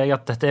skjønte jo jeg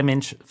at dette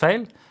min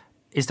feil.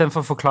 I stedet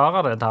for å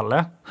forklare det til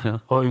alle,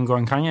 og unngå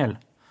en krangel,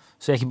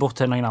 så jeg gikk bort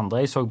til noen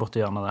andre, jeg så bort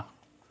til hjørnet der.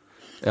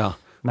 Ja,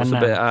 men, og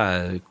så ble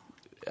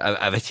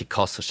jeg vet ikke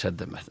hva som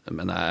skjedde,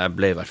 men jeg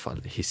ble i hvert fall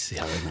hissig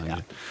her en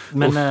gang.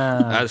 Men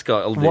jeg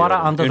skal aldri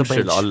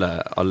unnskyld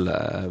alle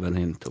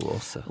venninner til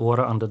Åse.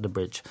 Water under the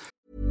bridge.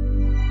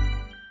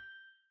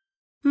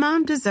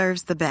 Mom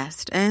deserves the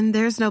best, and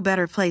there's no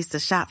better place to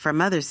shop for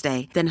Mother's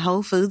Day than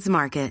Whole Foods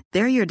Market.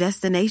 They're your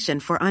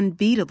destination for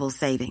unbeatable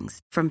savings,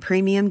 from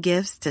premium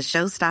gifts to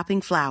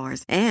show-stopping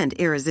flowers and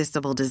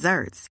irresistible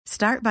desserts.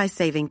 Start by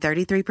saving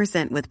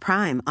 33% with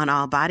Prime on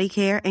all body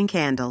care and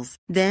candles.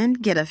 Then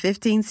get a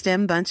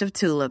 15-stem bunch of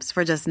tulips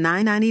for just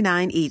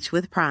 $9.99 each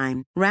with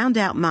Prime. Round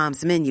out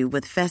Mom's menu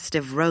with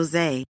festive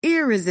rosé,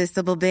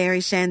 irresistible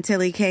berry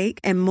chantilly cake,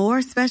 and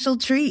more special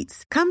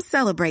treats. Come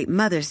celebrate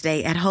Mother's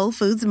Day at Whole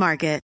Foods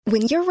Market.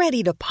 When you're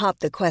ready to pop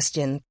the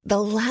question,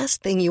 the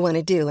last thing you want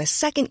to do is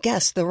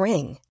second-guess the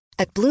ring.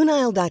 At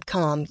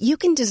BlueNile.com, you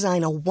can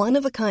design a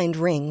one-of-a-kind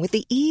ring with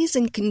the ease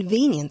and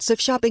convenience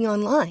of shopping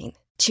online.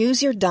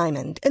 Choose your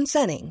diamond and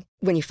setting.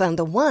 When you find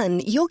the one,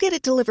 you'll get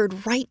it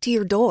delivered right to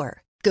your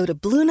door. Go to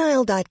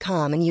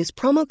BlueNile.com and use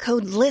promo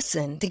code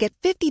LISTEN to get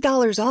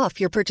 $50 off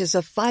your purchase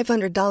of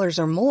 $500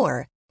 or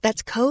more.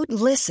 That's code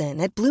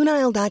LISTEN at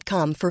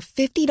BlueNile.com for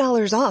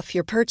 $50 off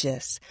your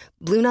purchase.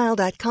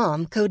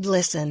 BlueNile.com, code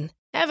LISTEN.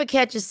 Ever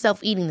catch yourself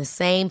eating the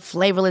same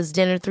flavorless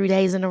dinner 3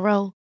 days in a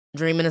row?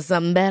 Dreaming of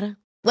something better?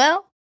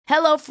 Well,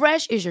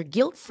 HelloFresh is your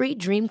guilt-free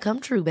dream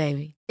come true,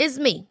 baby. It's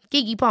me,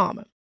 Keke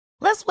Palmer.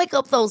 Let's wake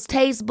up those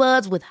taste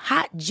buds with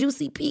hot,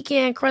 juicy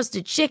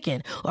pecan-crusted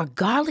chicken or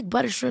garlic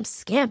butter shrimp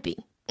scampi.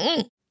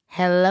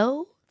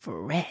 Hello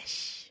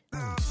Fresh.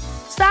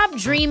 Stop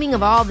dreaming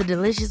of all the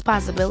delicious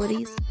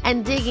possibilities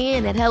and dig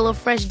in at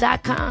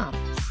HelloFresh.com.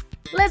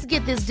 Let's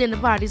get this dinner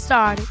party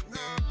started.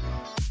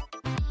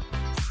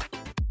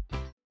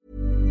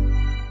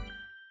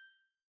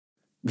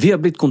 Vi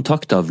har blitt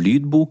kontaktet av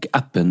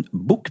lydbokappen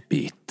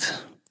BookBeat.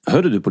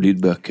 Hører du på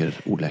lydbøker,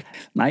 Olek?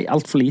 Nei,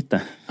 alt for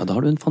lite. Ja, da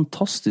har du en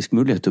fantastisk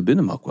mulighet til å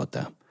begynne med akkurat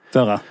det.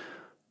 Føre.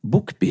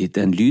 BookBeat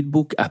er en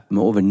lydbokapp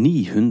med over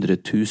 900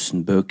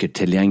 000 bøker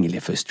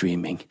tilgjengelig for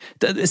streaming.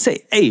 Si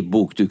en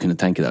bok du kunne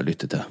tenke deg å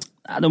lytte til.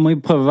 Ja, da må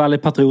jeg prøve å være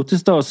litt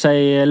patriotisk da, og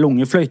si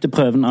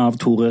Lungefløyteprøven av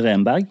Tore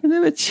Renberg. Det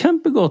er et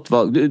kjempegodt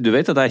valg. Du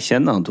vet at jeg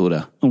kjenner han,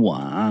 Tore.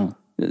 Wow.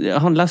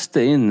 Han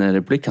leste inn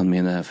replikkene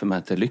mine for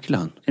meg til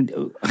Lykkeland.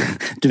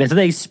 Du vet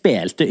at jeg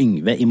spilte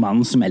Yngve i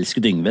Mannen som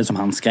elsket Yngve, som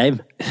han skrev?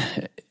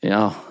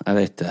 Ja, jeg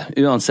vet det.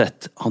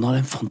 Uansett, han har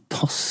en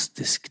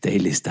fantastisk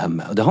deilig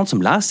stemme. Og det er han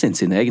som leser inn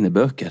sine egne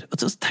bøker.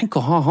 Tenk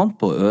å ha han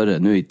på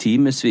øret nå i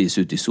timesvis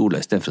ute i sola,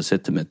 i stedet for å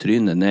sitte med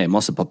trynet ned i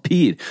masse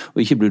papir,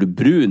 og ikke blir du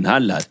brun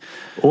heller.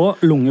 Og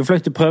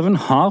Lungefløyteprøven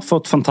har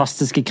fått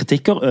fantastiske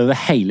kritikker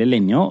over hele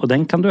linja, og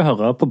den kan du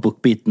høre på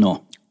BookBeat nå.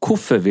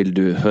 Hvorfor vil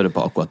du høre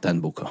på akkurat den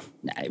boka?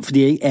 Nei,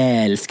 fordi jeg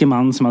elsker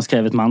mannen som har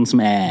skrevet Mannen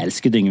som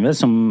elsker Yngve,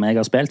 som jeg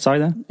har spilt, sa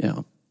jeg det?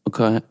 Ja, og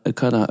hva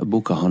er det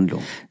boka handler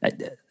om? Nei,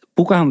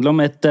 boka handler om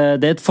det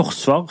er et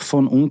forsvar for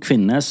en ung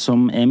kvinne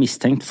som er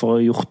mistenkt for å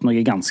ha gjort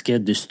noe ganske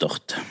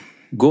dystert.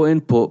 Gå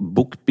inn på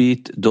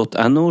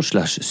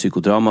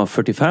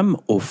bookbeat.no/psykodrama45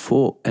 og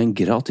få en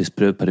gratis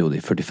prøveperiode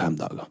i 45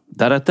 dager.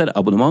 Deretter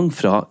abonnement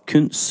fra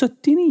kun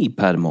 79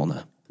 per måned.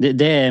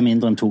 Det er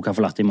mindre enn 2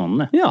 kaffelatte i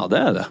måneden. Ja, det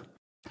er det.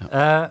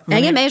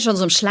 Jeg er mer sånn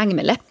som slenger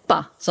med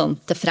leppa, sånn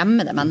til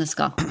fremmede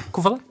mennesker.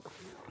 Hvorfor det?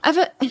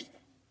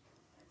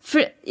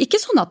 For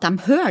ikke sånn at de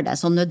hører det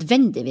sånn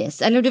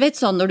nødvendigvis. Eller du vet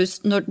sånn, når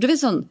du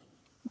vet sånn,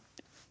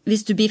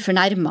 hvis du blir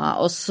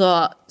fornærmet, og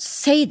så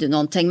sier du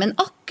noen ting, men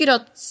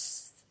akkurat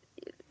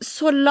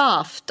så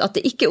lavt at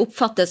det ikke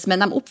oppfattes, men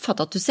de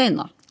oppfatter at du sier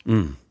noe.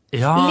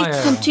 Ja, litt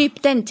sånn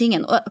typ den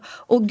tingen.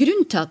 Og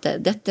grunnen til at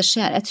dette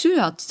skjer, jeg tror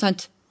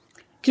at,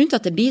 grunnen til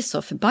at det blir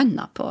så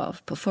forbannet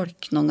på folk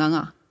noen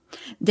ganger,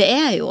 det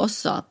er jo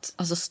også at,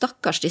 altså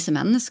stakkars disse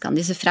menneskene,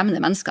 disse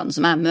fremmede menneskene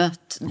som jeg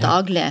møter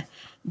daglig,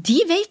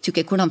 de vet jo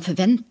ikke hvordan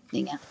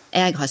forventninger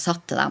jeg har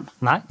satt til dem.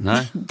 Nei.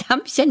 De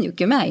kjenner jo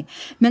ikke meg.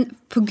 Men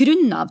på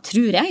grunn av,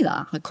 tror jeg da,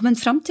 har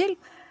kommet frem til,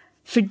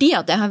 fordi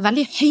at jeg har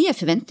veldig høye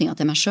forventninger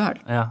til meg selv,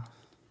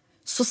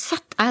 så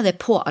setter jeg det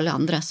på alle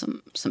andre som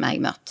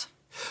jeg møter.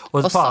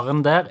 Og faren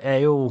der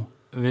er jo,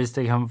 hvis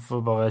jeg kan få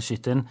bare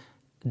skyte inn,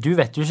 du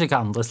vet jo ikke hva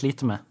andre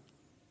sliter med.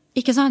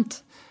 Ikke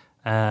sant?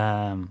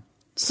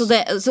 Så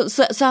jeg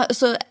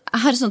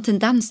har en sånn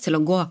tendens til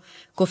å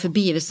gå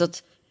forbi, hvis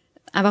at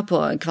jeg var på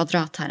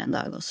Kvadrat her en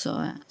dag, og så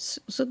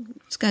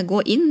skal jeg gå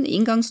inn i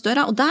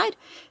inngangsdøra, og der,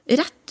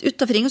 rett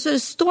utenfor inngangsdøra,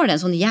 står det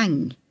en sånn gjeng,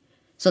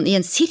 sånn i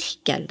en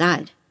sirkel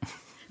der,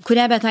 hvor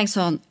jeg bare tenker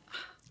sånn,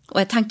 og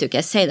jeg tenkte jo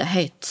ikke, jeg sier det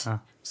høyt,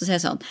 så sier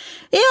jeg sånn,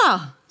 ja,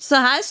 så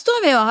her står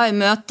vi og har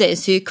møte i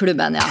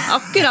syklubben,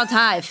 akkurat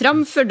her,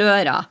 framfor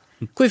døra,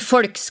 hvor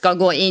folk skal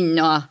gå inn,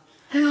 og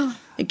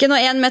ikke noe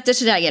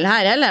 1-metersregel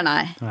her heller,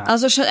 nei.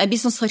 Altså, jeg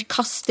blir sånn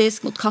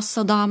sarkastisk mot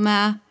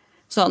kassadame,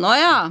 sånn,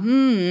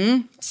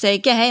 sier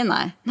ikke hei,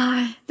 nei.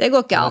 Nei, det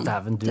går ikke an.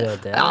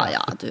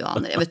 Ja, du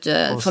aner. Vet du,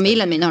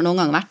 familien min har noen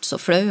gang vært så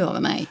flau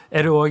over meg.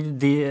 Er du også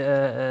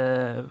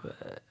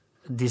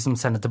de som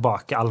sender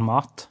tilbake all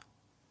mat?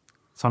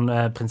 Sånn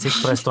prinsipp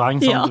på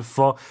restaurant, sånn du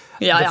får,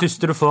 det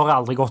første du får er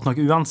aldri godt nok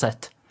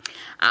uansett.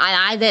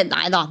 Nei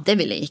da, det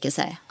vil jeg ikke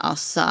si.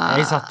 Altså,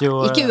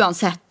 ikke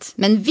uansett,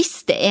 men hvis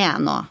det er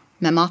noe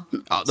med maten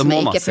som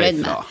jeg ikke er fornøyd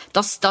med.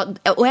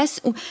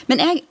 Men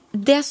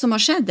det som har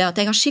skjedd, er at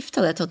jeg har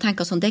skiftet det til å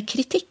tenke sånn, det er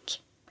kritikk.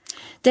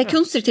 Det er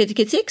konstruktiv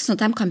kritikk, sånn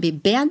at de kan bli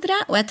bedre,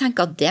 og jeg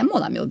tenker at det må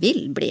de jo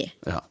vil bli.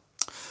 Ja,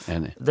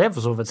 enig. Det er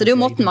for så vidt. Så det er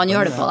jo måten man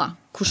gjør det på da,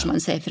 hvordan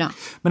man sier fra.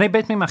 Men jeg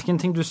bet meg merke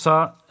en ting du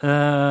sa,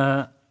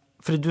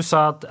 fordi du sa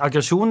at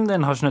aggresjonen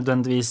din har ikke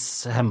nødvendigvis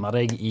hemmet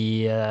deg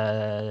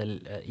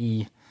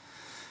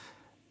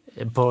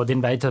på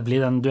din vei til å bli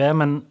den du er,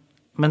 men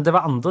det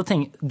var andre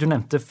ting. Du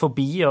nevnte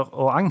fobier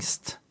og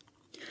angst.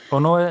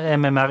 Og nå er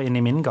vi mer inne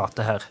i min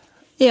gate her.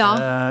 Ja.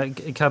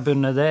 Hva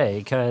bunner det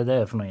i? Hva er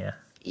det for noe?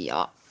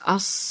 Ja,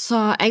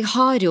 altså, jeg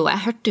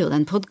hørte jo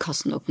den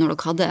podcasten opp når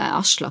dere hadde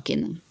Aslak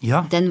inne.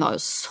 Ja. Den var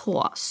jo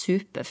så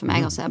super for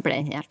meg, altså jeg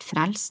ble helt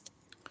frelst.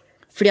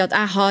 Fordi at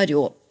jeg har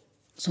jo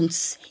sånn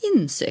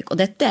sinnssyk, og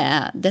dette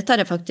har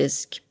jeg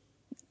faktisk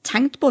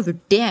tenkt på å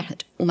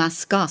vurdere om jeg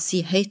skal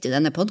si høyt i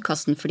denne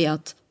podcasten, fordi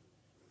at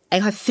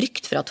jeg har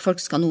frykt for at folk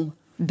skal nå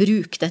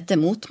bruke dette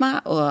mot meg,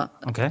 og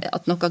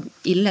at noe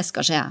ille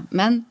skal skje.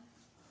 Men,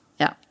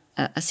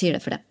 jeg sier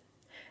det for det.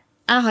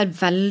 Jeg har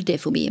veldig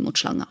fobi mot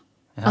slanger.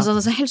 Ja.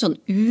 Altså helt sånn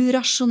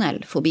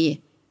urasjonell fobi,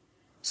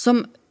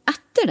 som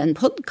etter den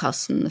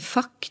podcasten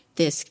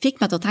faktisk fikk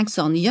meg til å tenke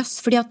sånn,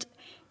 fordi at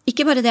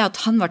ikke bare det at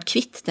han ble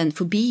kvitt den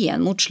fobien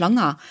mot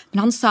slanger,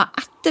 men han sa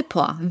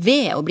etterpå,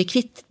 ved å bli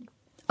kvitt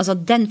altså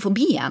den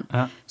fobien,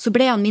 så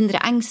ble han mindre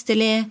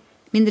engstelig,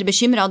 mindre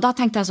bekymret, og da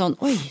tenkte jeg sånn,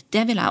 oi,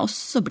 det vil jeg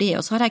også bli,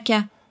 og så har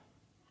jeg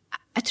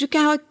tror ikke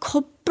jeg har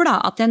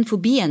koblet at den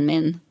fobien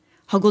min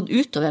har gått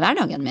ut over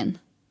hverdagen min.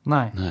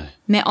 Nei.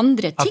 Med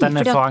andre ting. At den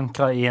er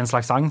forankret i en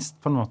slags angst,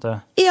 på en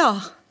måte?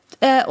 Ja,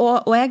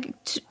 og jeg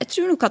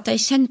tror nok at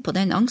jeg kjenner på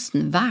den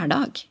angsten hver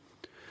dag.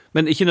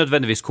 Men ikke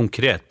nødvendigvis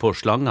konkret på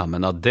slanger,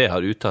 men at det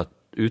har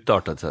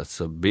utartet seg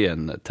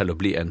til å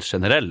bli en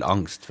generell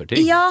angst for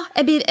ting? Ja,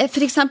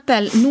 for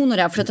eksempel, nå når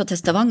jeg har flyttet til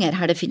Stavanger,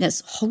 her det finnes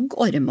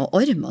hoggorm og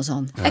orm og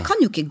sånn. Jeg kan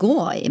jo ikke gå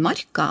i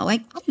marka, og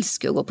jeg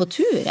elsker å gå på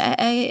tur.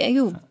 Jeg er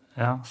jo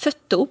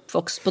født og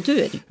oppvokst på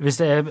tur. Hvis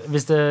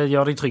det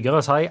gjør deg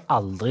tryggere, så har jeg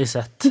aldri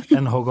sett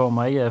en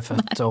hoggorm. Jeg er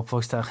født og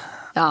oppvokst her.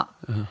 Ja,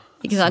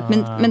 ikke sant?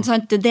 Men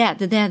sant,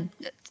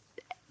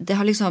 det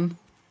har liksom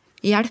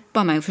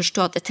hjelpet meg å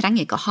forstå at jeg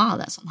trenger ikke å ha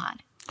det sånn her.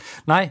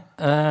 Nei.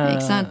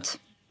 Ikke sant?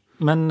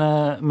 Men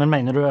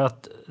mener du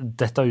at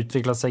dette har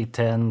utviklet seg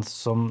til en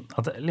sånn...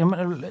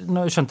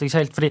 Nå skjønte jeg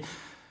ikke helt, fordi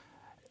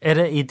er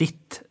det i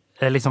ditt,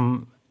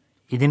 liksom,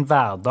 i din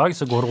hverdag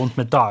så går du rundt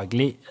med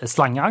daglig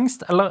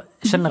slangeangst, eller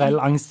generell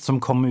angst som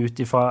kommer ut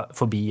fra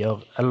fobier,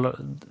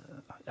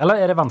 eller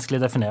er det vanskelig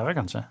å definere,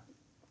 kanskje?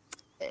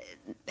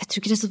 jeg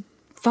tror ikke det så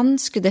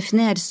vanskelig å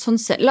definere sånn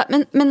sett.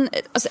 Men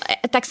altså,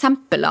 et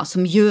eksempel da,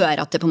 som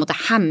gjør at det på en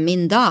måte hemmer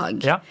min dag,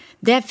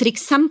 det for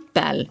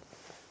eksempel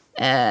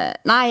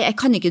nei, jeg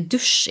kan ikke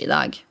dusje i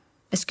dag.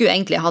 Jeg skulle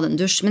egentlig hatt en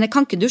dusj, men jeg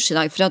kan ikke dusje i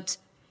dag, for at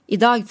i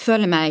dag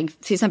føler jeg meg,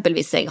 for eksempel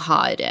hvis jeg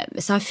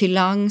har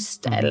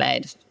fylleangst, eller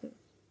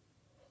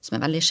som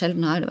jeg veldig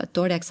sjelden har, det var et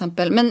dårlig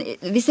eksempel, men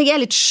hvis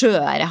jeg litt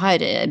skjør, jeg har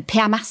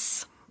PMS,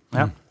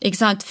 ikke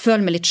sant?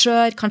 Føler meg litt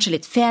skjør, kanskje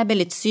litt feber,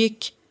 litt syk,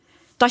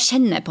 da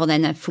kjenner jeg på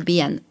denne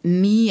fobien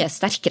mye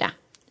sterkere.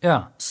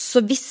 Så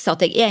hvis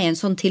at jeg i en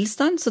sånn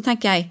tilstand, så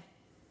tenker jeg,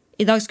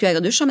 i dag skulle jeg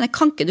ha dusja, men jeg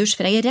kan ikke dusje,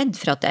 for jeg redd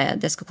for at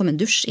det skal komme en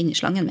dusj inn i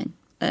slangen min.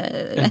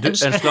 En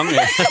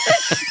slange?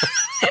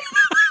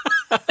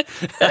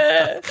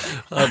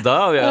 Da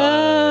har vi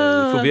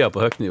fobier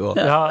på høyt nivå.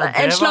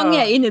 En slange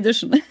inn i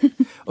dusjen.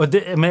 Og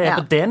vi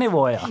på det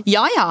nivået,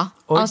 Ja.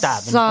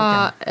 Altså,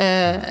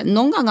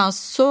 noen ganger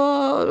så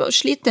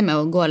sliter jeg med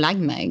å gå og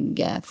legge meg,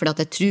 fordi at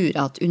jeg tror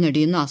at under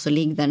dyna så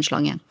ligger den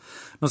slangen.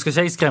 Nå skal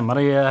ikke jeg skremme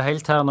deg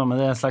helt her nå, men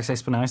det en slags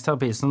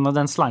eksponeringsterapi. Så når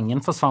den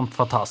slangen forsvant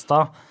fra Tasta,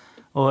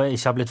 og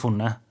ikke har blitt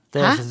funnet.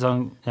 Det ikke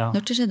sånn,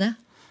 Når skjedde det?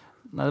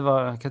 Nei,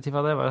 hva tid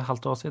var det? Var det et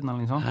halvt år siden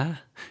eller noe sånt?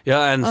 Ja,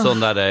 en sånn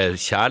der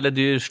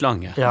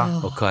kjæledyrslange.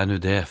 Og hva nå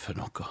det for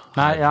noe?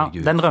 Nei,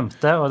 den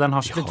rømte, og den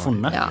har ikke blitt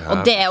funnet.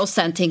 Og det også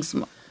en ting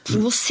som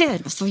provoserer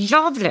meg så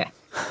jævlig.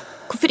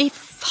 Hvorfor i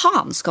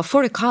faen skal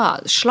folk ha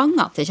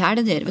slanger til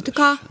kjæledyr? Vet du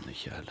hva?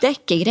 Det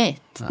ikke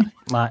greit.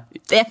 Nei.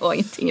 Det var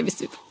ingenting jeg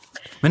visste på.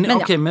 Men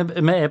ok,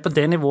 vi på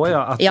det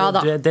nivået,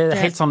 at det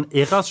helt sånn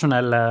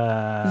irrasjonelle...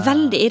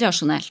 Veldig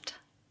irrasjonelt.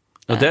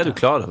 Og det du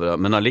klar over,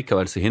 men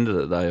allikevel så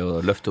hindrer det deg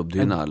å løfte opp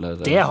dyna, eller...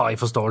 Det har jeg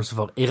forståelse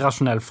for.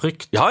 Irrasjonell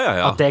frykt. Ja.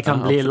 At det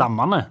kan bli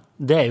lammende.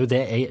 Det jo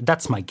det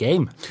that's my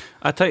game.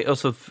 Jeg tenker,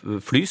 altså,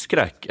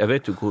 flyskrekk, jeg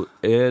vet jo hvor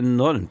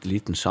enormt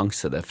liten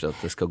sjanse det for at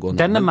det skal gå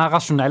ned. Den mer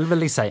rasjonell,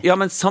 vil jeg si. Ja,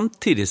 men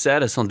samtidig så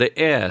det sånn, det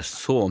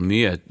så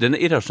mye, den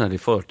irrasjonell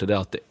i forhold til det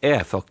at det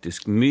faktisk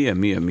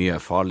mye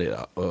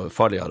farligere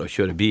å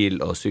kjøre bil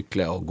og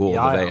sykle og gå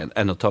over veien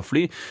enn å ta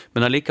fly,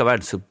 men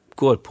allikevel så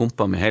går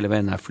pumpa med hele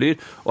veien jeg flyr,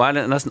 og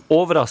jeg nesten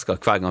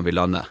overrasket hver gang vi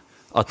lander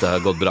at det har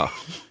gått bra.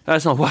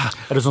 Jeg sånn, wow.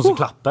 Det sånn som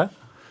klapper?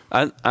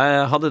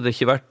 Hadde det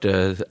ikke vært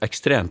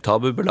ekstremt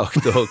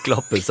tabubelagt å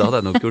klappe, så hadde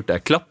jeg nok gjort det.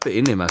 Jeg klapper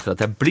inni meg for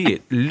at jeg blir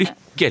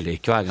lykkelig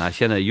hver gang jeg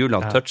kjenner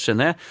hjulene toucher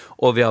ned,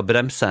 og vi har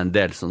bremset en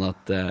del, sånn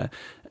at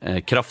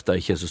kraften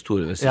ikke så stor.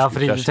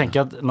 Fordi du tenker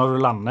at når du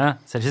lander,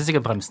 så det ikke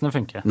sikkert bremsene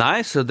funker. Nei,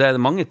 så det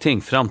mange ting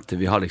frem til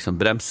vi har liksom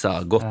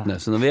bremset godt ned.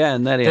 Så når vi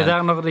nede det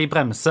der når de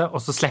bremser, og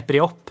så slipper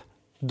de opp,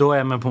 da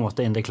vi på en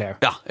måte in the clear.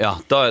 Ja,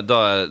 da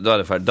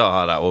det ferdig. Da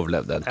har jeg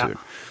overlevd den turen.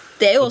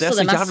 Det jo også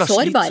det mest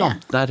sårbare.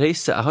 Jeg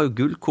har jo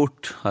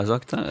gullkort, har jeg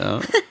sagt det?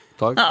 Ja,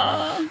 takk.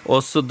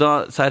 Og så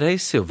jeg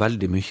reiser jo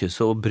veldig mye,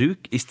 så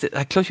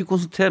jeg klarer ikke å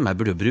konsentrere meg, jeg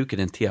burde jo bruke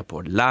den tiden på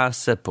å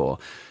lese på.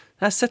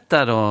 Jeg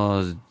sitter der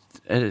og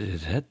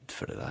redd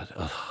for det der.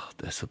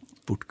 Det så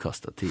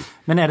bortkastet tid.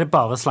 Men det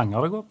bare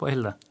slanger det går på,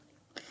 Hilde?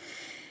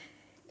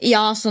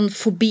 Ja, sånn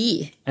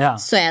fobi,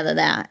 så det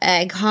det.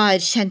 Jeg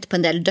har kjent på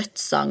en del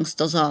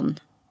dødsangst og sånn.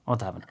 Å,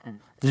 dæven.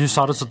 Du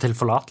sa det så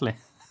tilforlatelig.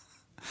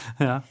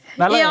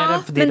 Men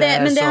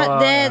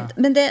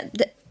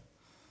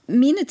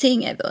mine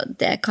ting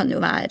det kan jo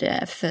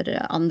være for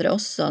andre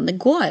også. Det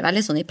går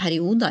veldig sånn i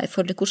perioder i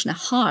forhold til hvordan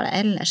jeg har det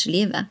ellers i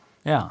livet.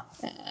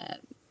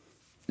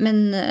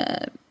 Men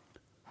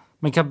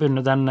hva begynner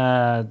den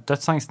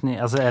dødsangsten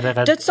i? Altså, er du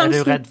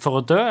redd for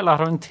å dø, eller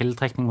har du en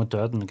tiltrekning mot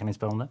døden? Kan jeg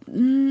spørre om det?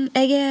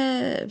 Jeg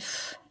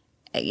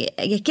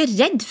ikke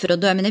redd for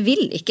å dø, men jeg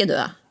vil ikke dø.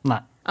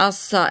 Nei.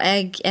 Altså,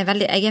 jeg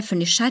for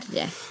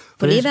nysgjerrig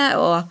på livet,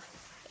 og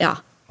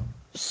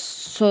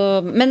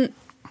men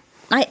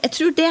nei, jeg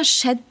tror det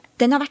skjedde.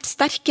 Den har vært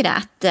sterkere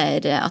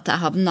etter at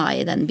jeg havnet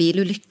i den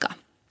bilulykka.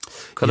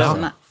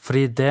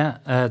 Fordi det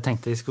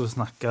tenkte jeg skulle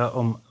snakke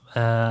om,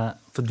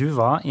 for du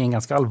var i en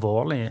ganske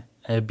alvorlig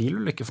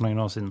bilulykke for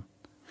noen år siden.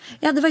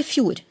 Ja, det var i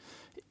fjor.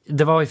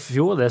 Det var i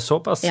fjor, det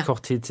såpass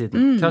kort tid siden.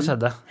 Hva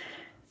skjedde?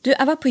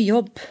 Jeg var på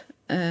jobb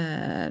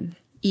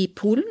i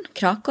Polen,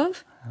 Krakow.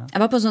 Jeg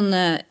var på sånn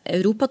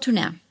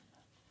europaturné,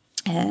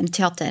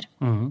 teater.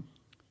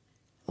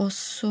 Og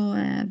så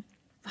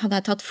hadde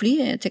jeg tatt fly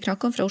til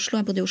Krakow fra Oslo.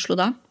 Jeg bodde i Oslo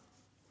da.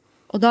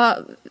 Og da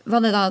var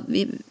det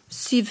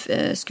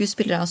 7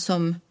 skuespillere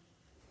som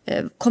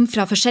kom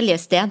fra forskjellige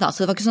steder. Så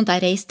det var ikke sånn at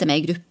jeg reiste med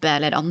en gruppe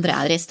eller andre.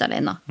 Jeg reiste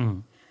alene.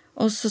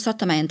 Og så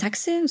satte jeg meg i en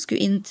taxi og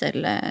skulle inn til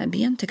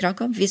byen, til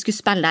Krakow. Vi skulle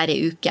spille der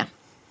i uke.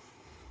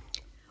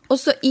 Og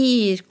så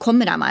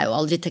kommer jeg meg jo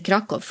aldri til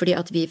Krakow, fordi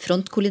at vi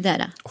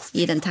frontkolliderer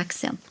i den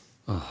taxien.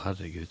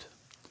 Herregud.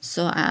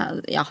 Så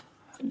jeg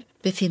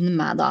befinner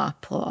meg da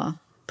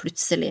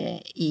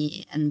plutselig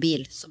i en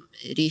bil som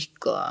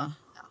ryker og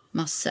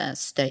masse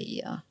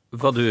støy.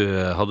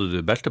 Hadde du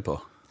belte på?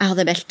 Jeg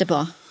hadde belte på.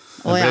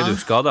 Ble du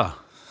skadet?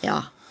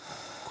 Ja.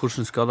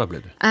 Hvordan skadet ble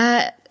du?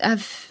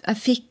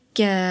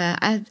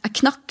 Jeg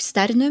knakk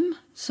sternum,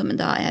 som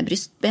da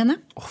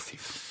brystbenet. Fy.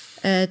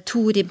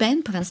 2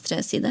 ribbein på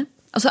venstre side.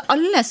 Altså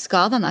alle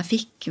skadene jeg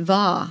fikk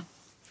var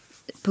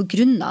på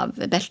grunn av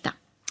beltet.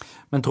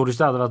 Men tror du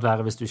ikke det hadde vært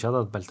verre hvis du ikke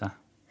hadde hatt belte?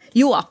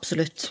 Jo,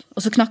 absolutt.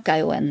 Og så knakk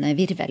jeg jo en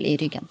virvel i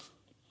ryggen.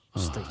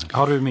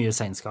 Har du mye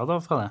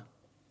senskader fra det?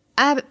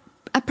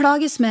 Jeg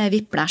plages med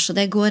whiplash, og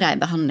det går jeg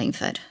i behandling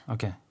for.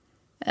 Ok.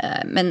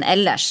 Men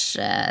ellers...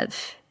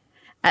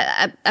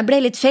 Jeg ble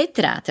litt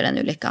feitere etter den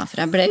ulykka,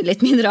 for jeg ble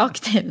litt mindre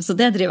aktiv, så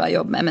det driver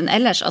jeg jobb med. Men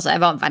ellers, altså, jeg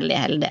var veldig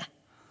heldig.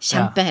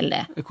 Kjempeheldig.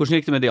 Hvordan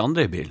gikk det med de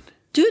andre i bilen?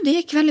 Du, det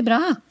gikk veldig bra,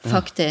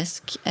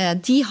 faktisk.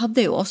 De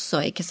hadde jo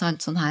også, ikke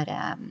sant, sånn her...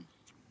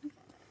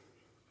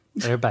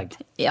 Airbag.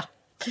 Ja,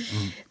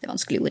 det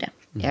vanskelige ordet.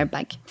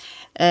 Airbag.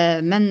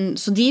 Men,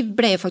 så de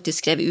ble jo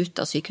faktisk skrevet ut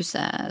av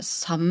sykehuset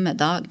samme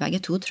dag, begge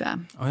to, tror jeg.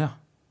 Ja.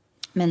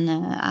 Men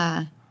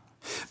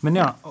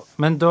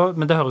Men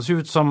det høres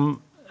jo ut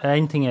som,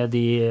 en ting er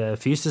de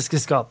fysiske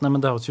skadene,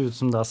 men det høres jo ut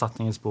som det har satt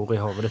ingen spor i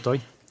hodet ditt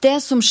også. Det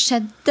som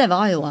skjedde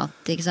var jo at,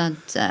 ikke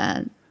sant,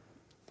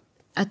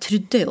 jeg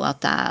trodde jo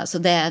at så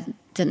det er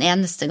den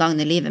eneste gangen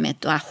i livet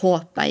mitt, og jeg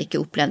håper jeg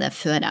ikke opplever det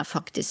før jeg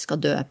faktisk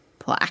skal dø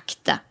på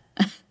ekte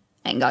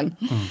en gang.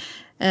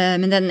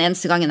 Men det er den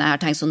eneste gangen jeg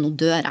har tenkt sånn, nå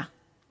dør jeg.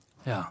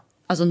 Ja.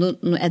 Altså,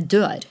 nå jeg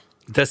dør.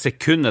 Det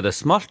sekundet det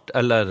smalt,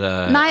 eller?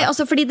 Nei,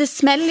 altså, fordi det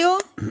smeller jo,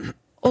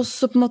 og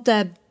så på en måte,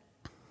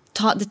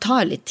 det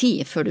tar litt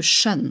tid før du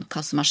skjønner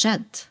hva som har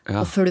skjedd,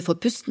 og før du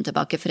får pusten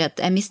tilbake, for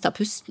jeg mistet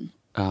pusten.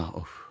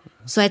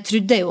 Så jeg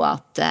trodde jo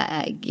at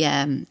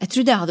jeg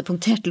trodde jeg hadde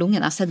punktert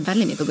lungen. Jeg har sett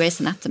veldig mye på Grey's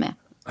Anatomy.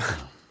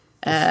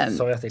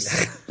 Sorry at jeg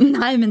ler.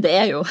 Nei, men det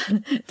er jo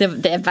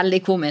det er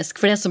veldig komisk,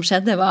 for det som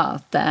skjedde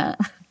var at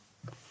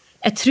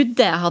jeg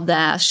trodde jeg hadde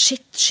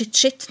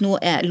shit, nå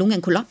er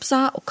lungen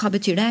kollapset, og hva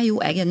betyr det? Jo,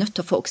 jeg er nødt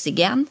til å få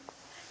oksygen.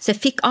 Så jeg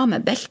fikk av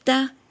meg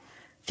beltet,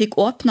 fikk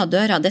åpnet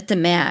døra, dette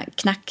med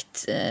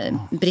knekt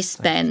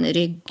bristbein,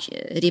 rygg,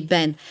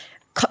 ribbein,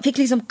 fikk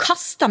liksom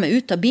kastet meg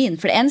ut av bilen,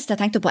 for det eneste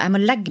jeg tenkte på, jeg må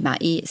legge meg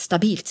i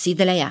stabilt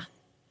sideleie.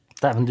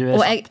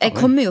 Og jeg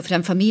kommer jo fra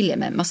en familie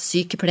med masse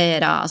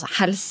sykepleiere, altså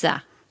helse,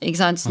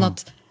 ikke sant? Sånn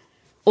at,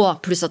 og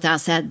pluss at jeg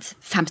har sett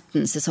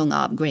 15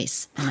 sesonger av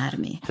Grey's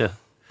Anatomy,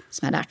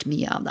 som jeg har lært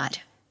mye av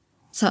der.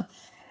 Så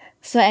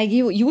jeg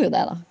gjorde jo det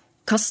da,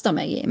 kastet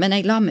meg i, men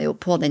jeg la meg jo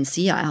på den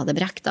siden jeg hadde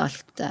brekt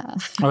alt.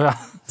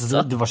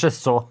 Så du var ikke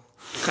så...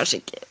 Kanskje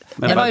ikke.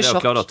 Men det å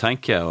klare å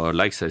tenke og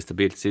legge seg i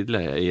stabilt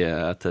sideleie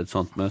etter et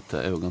sånt møte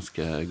er jo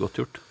ganske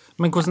godt gjort.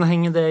 Men hvordan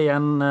henger det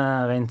igjen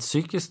rent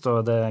psykisk da,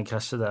 det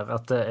krasjet der?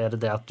 Er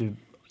det at du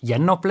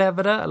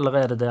gjenopplever det, eller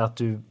er det det at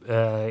du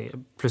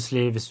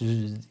plutselig, hvis du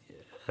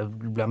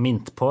blir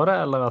minnet på det,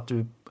 eller at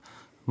du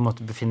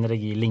måtte befinne deg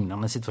i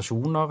lignende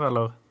situasjoner,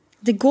 eller?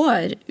 Det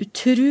går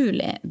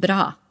utrolig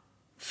bra,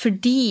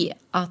 fordi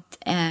at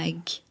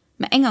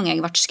med en gang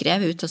jeg ble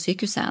skrevet ut av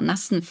sykehuset,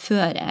 nesten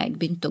før jeg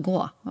begynte å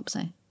gå,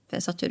 for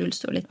jeg satt jo i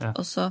rullestol litt,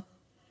 og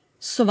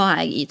så var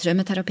jeg i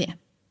traumeterapi.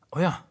 Og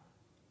jeg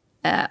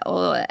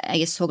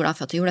er så glad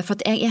for at jeg gjorde det, for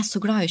at jeg er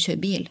så glad i å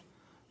kjøre bil.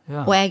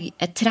 Og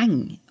jeg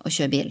trenger å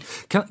kjøre bil.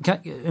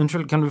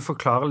 Unnskyld, kan du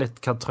forklare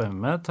litt hva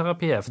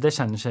traumeterapi er? For det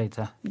kjenner ikke jeg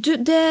til. Du,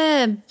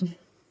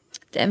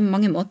 det er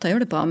mange måter å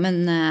gjøre det på,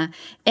 men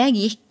jeg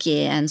gikk i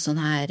en sånn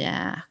her,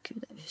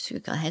 Gud, jeg husker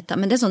ikke hva det heter,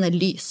 men det er sånne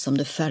lys som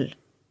du følger.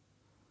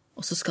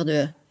 Og så skal du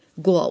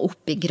gå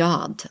opp i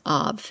grad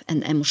av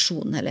en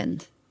emosjon eller en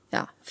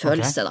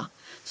følelse da.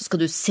 Så skal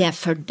du se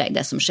for deg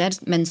det som skjer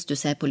mens du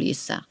ser på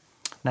lyset.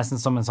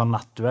 Nesten som en sånn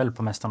nattduell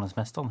på Mesternes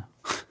Mesterne.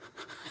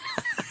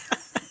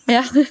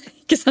 Ja,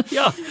 ikke sant?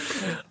 Ja,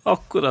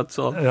 akkurat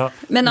sånn. Ja.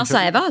 Men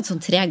altså, jeg var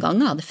sånn 3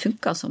 ganger, det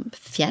funket som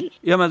fjell.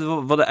 Ja, men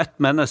var det ett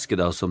menneske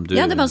da som du...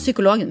 Ja, det var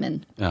psykologen min,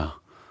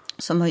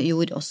 som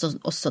gjorde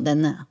også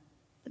denne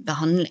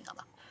behandlingen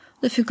da.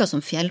 Det funket som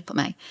fjell på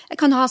meg. Jeg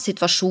kan ha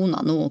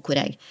situasjoner nå hvor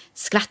jeg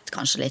skvetter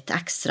kanskje litt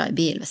ekstra i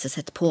bil hvis jeg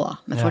sitter på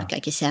med folk jeg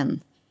ikke kjenner.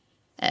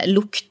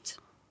 Lukt.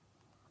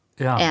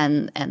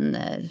 En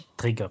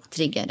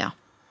trigger, ja.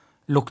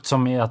 Lukt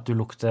som i at du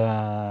lukter...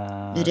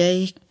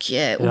 Røyk,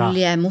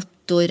 olje,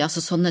 motor,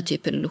 altså sånne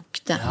typer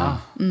lukter.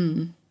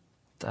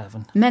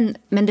 Men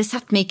det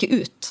setter meg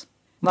ikke ut.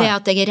 Nei. Det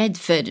at jeg er redd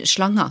for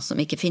slanger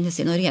som ikke finnes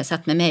i Norge,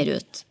 setter meg mer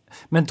ut.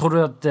 Men tror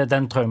du at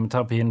den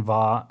traumeterapien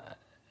var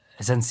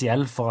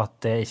essensiell for at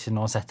det ikke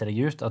nå setter deg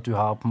ut? At du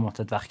har på en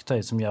måte et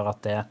verktøy som gjør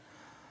at det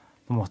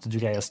på en måte du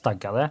greier å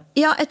stagge det?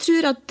 Ja, jeg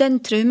tror at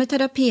den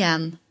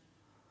traumeterapien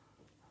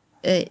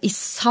i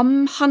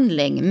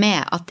samhandling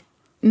med at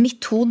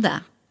mitt hode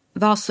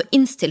var så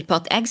innstilt på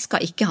at jeg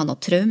skal ikke ha noe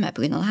traume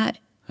på grunn av det her.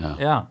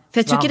 For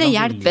jeg tror ikke det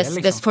hjelper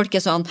hvis folk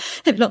er sånn,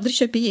 jeg vil aldri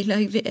kjøpe bil,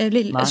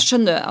 jeg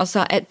skjønner,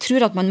 altså, jeg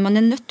tror at man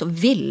er nødt til å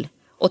vil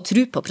og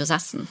tro på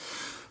prosessen.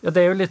 Ja,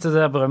 det er jo litt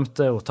det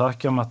berømte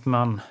ordtaket om at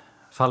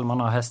faller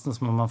man av hesten,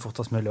 så må man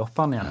fortast mulig opp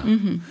han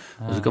igjen.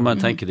 Og så kan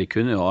man tenke, det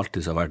kunne jo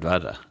alltid så vært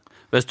verre.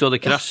 Hvis du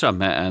hadde krasjet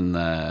med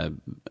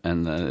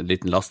en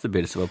liten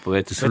lastebil som var på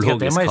vei til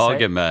zoologisk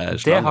hage med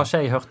slanger. Det har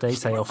ikke jeg hørt deg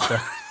si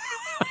ofte.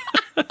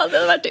 Det hadde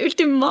vært det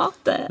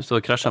ultimate. Hvis du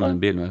hadde krasjet med en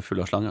bil med full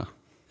av slanger.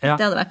 Det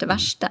hadde vært det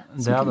verste.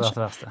 Det hadde vært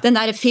det verste. Den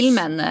der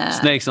filmen...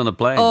 Snakes on a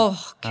Plane.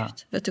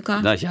 Gud, vet du hva?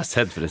 Det har ikke jeg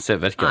sett, for det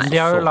ser virkelig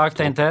De har jo lagt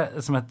en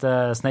til som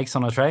heter Snakes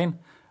on a Train.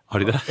 Har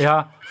de det? Ja,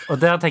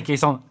 og der tenker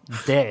jeg sånn,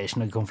 det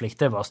ikke noe konflikt,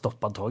 det bare å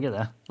stoppe toget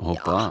det.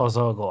 Og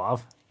så gå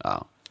av. Ja.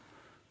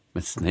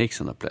 Men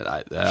Snakes on a Plane, nei,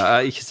 jeg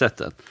har ikke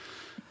sett den.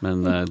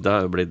 Men det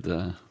har jo blitt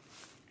det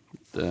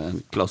en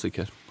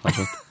klassiker, har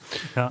jeg skjønt.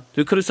 Ja.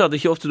 Du, hva du sa, det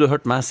er ikke ofte du har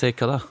hørt meg si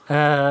hva da?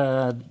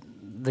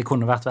 Det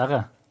kunne vært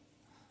verre.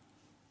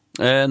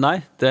 Nei,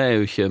 det er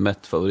jo ikke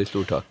mitt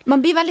favorittordtak.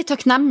 Man blir veldig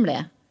takknemlig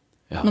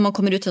når man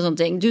kommer ut til sånne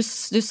ting. Du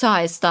sa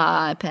i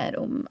sted, Per,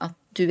 om at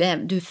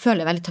du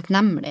føler veldig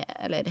takknemlig,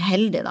 eller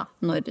heldig da,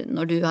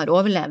 når du har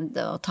overlevd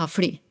å ta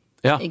fly.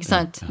 Ja. Ikke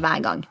sant?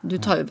 Hver gang. Du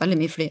tar jo veldig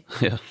mye fly.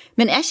 Ja.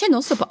 Men jeg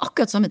kjenner også på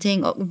akkurat samme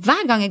ting, og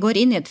hver gang jeg går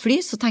inn i et fly,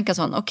 så tenker jeg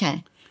sånn, ok,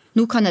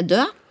 nå kan jeg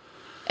dø.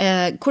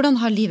 Hvordan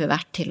har livet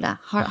vært til det?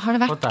 Har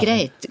det vært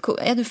greit?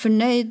 Er du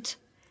fornøyd?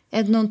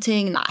 Er det noen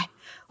ting? Nei.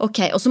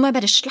 Ok, og så må jeg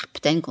bare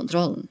slippe den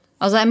kontrollen.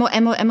 Altså,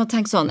 jeg må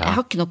tenke sånn, jeg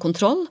har ikke noe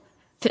kontroll,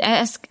 for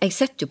jeg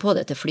setter jo på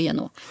det til flyet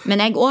nå.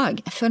 Men jeg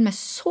føler meg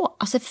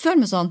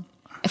sånn,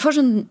 jeg får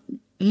sånn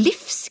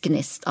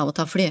livsgnist av å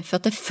ta fly, for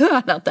at jeg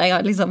føler at jeg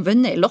har liksom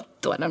vunnet i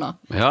lotto eller noe,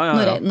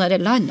 når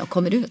jeg lander og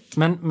kommer ut.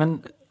 Men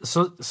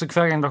så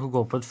hver gang dere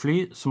går på et fly,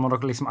 så må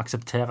dere liksom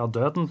akseptere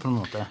døden på en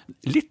måte?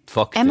 Litt,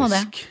 faktisk. Jeg må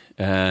det.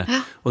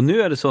 Og nå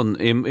er det sånn,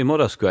 i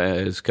morgen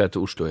skal jeg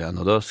til Oslo igjen,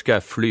 og da skal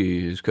jeg fly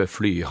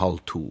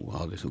 1:30,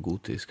 ha liksom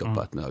god tid, skal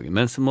på ettermiddagen.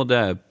 Men så må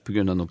det, på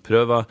grunn av noen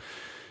prøver,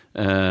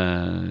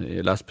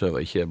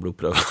 lesprøver, ikke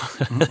blodprøver,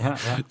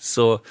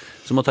 så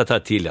måtte jeg ta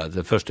tidligere,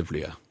 det første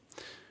flyet.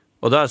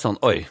 Og da er det sånn,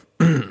 oi,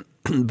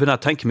 begynner jeg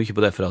å tenke mye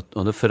på det,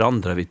 og det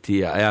forandrer vi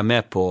tida. Jeg er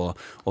med på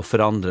å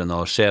forandre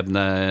noe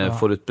skjebne,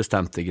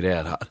 forutbestemte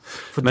greier her.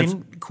 For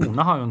din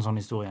kone har jo en sånn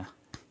historie.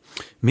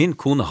 Min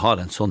kone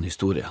har en sånn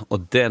historie,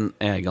 og den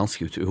er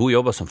ganske utrolig. Hun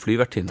jobber som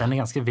flyvertinne. Den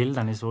er ganske vild,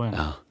 den historien.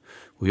 Ja,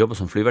 hun jobber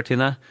som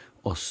flyvertinne,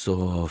 og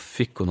så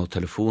fikk hun noen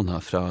telefoner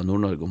fra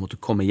Nord-Norge og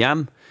måtte komme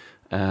hjem,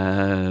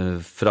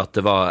 for at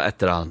det var et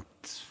eller annet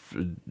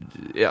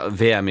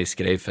VM i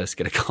skreifisk,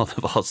 eller hva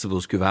det var som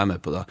hun skulle være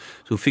med på da.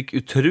 Så hun fikk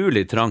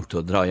utrolig trang til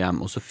å dra hjem,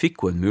 og så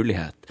fikk hun en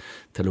mulighet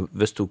til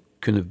hvis hun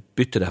kunne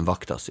bytte den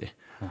vakta si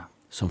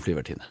som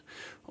flyvertinne.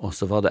 Og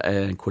så var det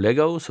en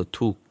kollega som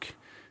tok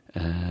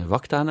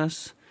vakta hennes,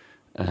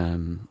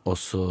 og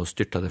så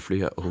styrte det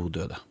flyet, og hun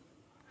døde.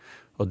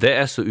 Og det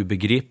er så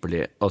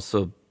ubegripelig,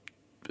 altså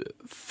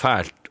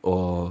fælt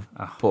og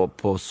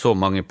på så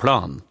mange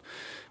plan,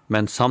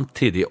 men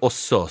samtidig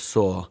også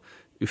så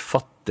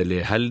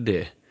ufattelig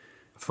heldig.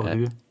 For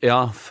hun?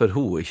 Ja, for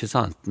hun, ikke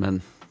sant?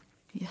 Men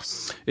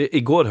i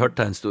går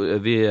hørte jeg en stor...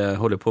 Vi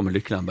holder på med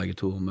Lykkeland begge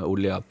to, med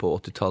olja på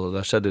 80-tallet, og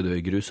der skjedde det jo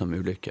en grusom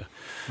ulykke.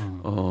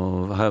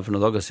 Og her for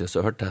noen dager siden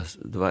så hørte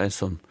jeg, det var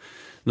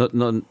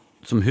en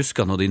som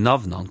husker når de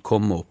navnene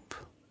kom opp,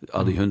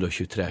 av de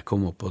 123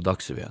 kom opp på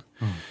Dagsrevyen,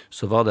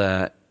 så var det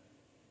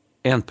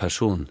en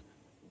person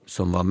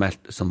som var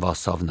meldt, som var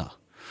savnet.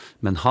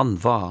 Men han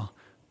var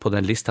på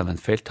den lista med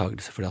en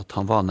feiltagelse, fordi at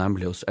han var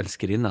nemlig hos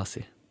elskerinna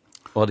si.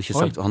 Og hadde ikke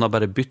sagt, han har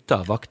bare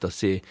byttet vakta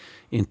si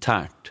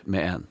internt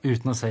med en.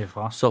 Uten å si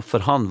ifra. Så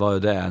for han var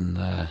jo det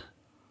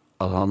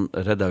at han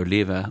reddet jo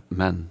livet,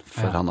 men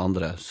for han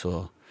andre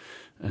så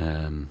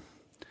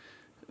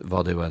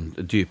var det jo en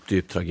dyp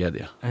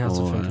tragedie. Ja,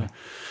 selvfølgelig.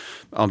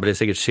 Og han ble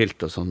sikkert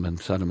skilt og sånn, men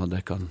selv om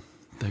det kan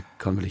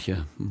vel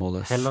ikke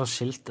måles. Heller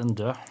skilt enn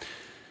død.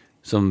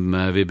 Som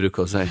vi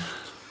bruker å si.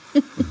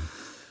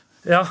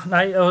 Ja,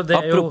 nei, og det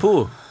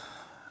Apropos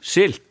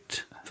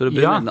skilt, for å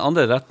begynne den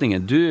andre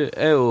retningen, du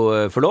er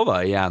jo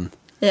forlovet igjen.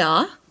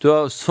 Ja. Du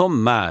har, som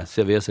meg,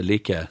 siden vi er så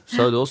like,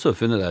 så har du også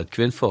funnet deg et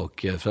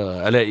kvinnfolk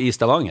i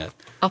Stavanger.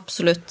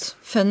 Absolutt.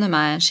 Funnet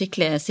meg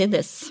skikkelig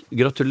siddis.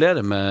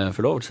 Gratulerer med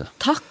forlovelse.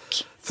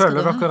 Takk.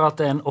 Føler dere at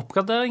det er en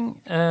oppgradering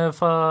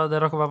fra det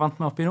dere var vant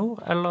med oppe i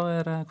nord,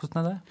 eller hvordan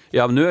er det?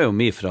 Ja, men nå er jo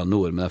vi fra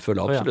nord, men jeg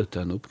føler absolutt det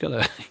er en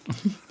oppgradering.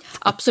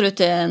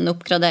 Absolutt en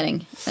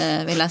oppgradering,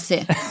 vil jeg si.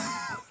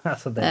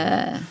 Altså det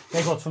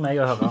er godt for meg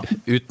å høre.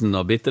 Uten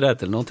noe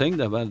bitterhet eller noen ting,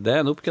 det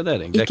er en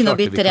oppgradering. Ikke noe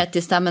bitterhet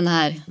i stemmen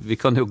her. Vi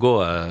kan jo gå...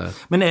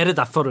 Men er det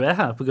derfor du er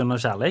her, på grunn av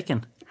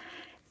kjærleiken?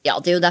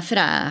 Ja, det er jo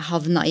derfor jeg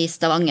havnet i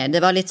Stavanger.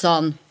 Det var litt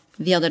sånn,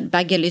 vi hadde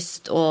begge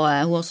lyst, og hun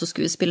er også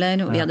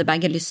skuespiller, og vi hadde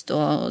begge lyst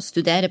å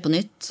studere på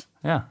nytt.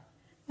 Ja.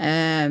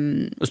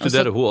 Og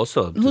studerer hun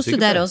også? Hun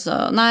studerer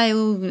også, nei,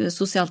 hun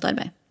sosialt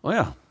arbeid.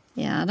 Åja.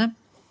 Ja, det.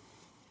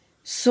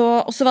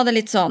 Og så var det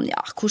litt sånn,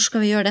 ja, hvor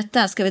skal vi gjøre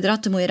dette? Skal vi dra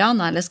til Mo i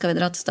Rana, eller skal vi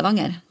dra til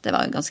Stavanger? Det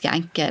var en ganske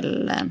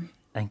enkel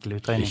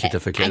utregning. Ikke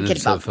til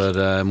forkledelse for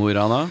Mo i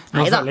Rana?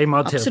 Neida,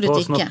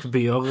 absolutt ikke. Nok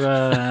byer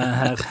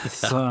her,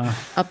 så...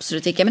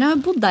 Absolutt ikke, men jeg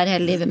har bodd der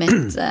hele livet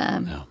mitt.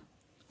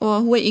 Og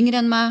hun er yngre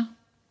enn meg.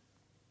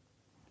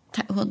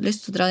 Hun hadde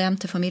lyst til å dra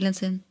hjem til familien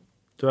sin.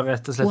 Du har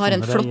rett og slett hun har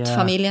en flott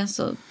familie,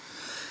 så...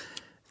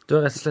 Du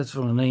har rett og slett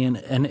funnet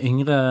deg en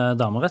yngre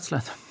dame, rett og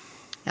slett.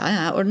 Ja,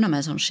 jeg ordnet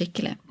meg sånn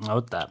skikkelig.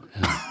 Der.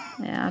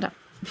 Ja da.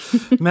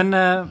 Men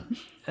hva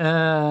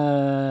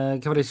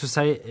var det jeg skulle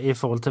si i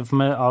forhold til, for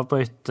vi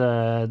avbrøt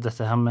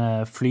dette her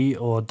med fly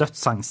og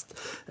dødsangst.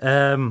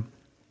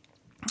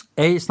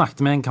 Jeg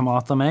snakket med en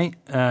kamerat av meg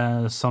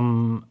som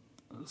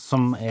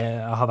som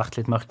har vært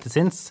litt mørkt til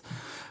sinns,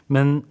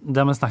 men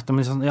der vi snakket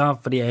om sånn, ja,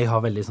 fordi jeg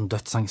har veldig sånn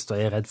dødsangst,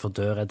 og jeg er redd for å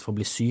dø, redd for å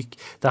bli syk,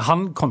 der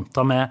han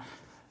kontra med,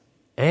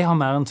 jeg har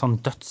mer en sånn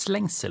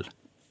dødslengsel.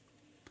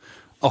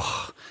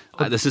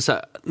 Nei, det synes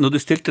jeg, når du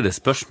stilte det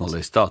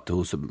spørsmålet i sted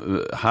til hos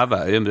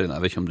Heve øyenbrynene,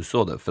 jeg vet ikke om du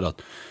så det, for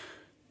at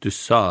du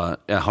sa,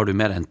 har du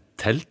mer en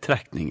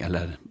tiltrekning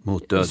eller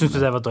mot døden? Synes du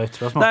det var et drøyt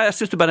spørsmål? Nei, jeg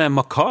synes det bare er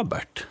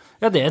makabert.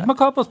 Ja, det er et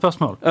makabert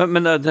spørsmål.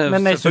 Men det er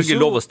selvfølgelig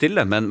lov å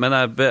stille, men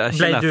jeg ble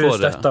du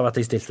støtt av at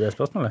jeg stilte det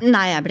spørsmålet?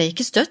 Nei, jeg ble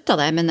ikke støtt av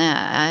det, men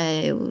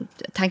jeg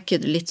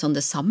tenker litt sånn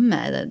det samme,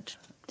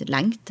 det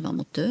lengter man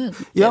mot døden.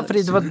 Ja,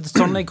 fordi det var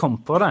sånn jeg kom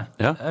på det.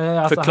 Ja,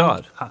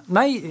 forklar.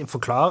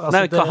 Forklar.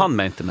 Altså, hva han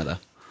mente med det?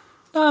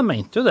 Jeg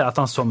mente jo det, at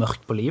han så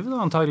mørkt på livet,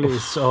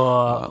 antageligvis,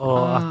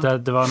 og at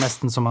det var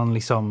nesten som han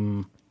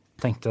liksom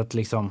tenkte at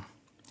liksom,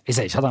 jeg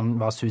sier ikke at han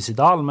var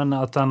suicidal, men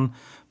at han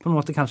på en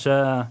måte kanskje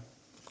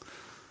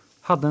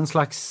hadde en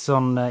slags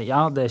sånn,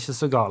 ja, det er ikke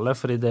så gale,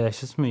 fordi det er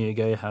ikke så mye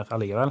gøy her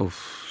allikevel.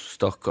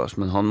 Stakkars,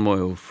 men han må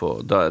jo få,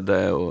 det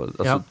er jo,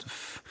 altså,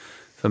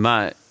 for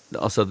meg,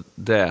 altså,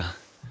 det,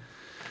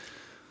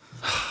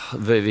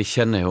 vi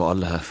kjenner jo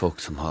alle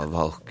folk som har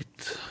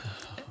valgt,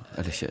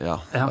 eller ikke,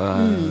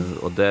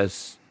 og det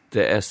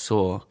er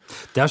så...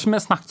 Det har ikke vi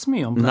snakket så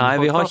mye om. Nei,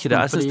 vi har ikke det.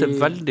 Jeg synes det er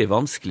veldig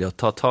vanskelig å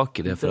ta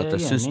tak i det, for at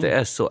jeg synes det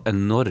er så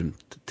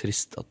enormt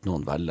trist at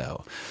noen velger,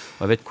 og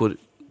jeg vet hvor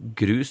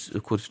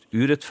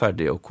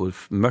urettferdig og hvor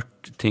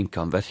mørkt ting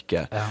kan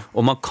virke,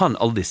 og man kan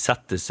aldri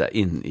sette seg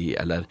inn i,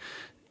 eller...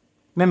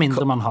 Med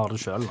mindre man har det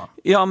selv, da.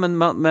 Ja, men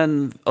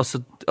altså,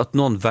 at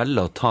noen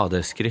velger å ta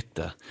det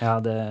skrittet,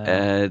 det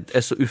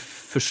er så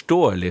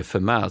uforståelig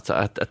for meg,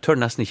 at jeg tør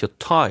nesten ikke å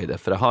ta i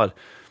det, for jeg har,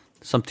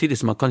 samtidig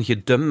som man kan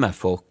ikke dømme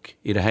folk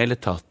i det hele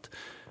tatt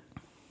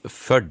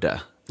for det.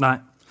 Nei,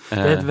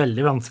 det er et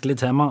veldig vanskelig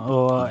tema,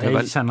 og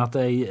jeg kjenner at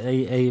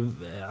jeg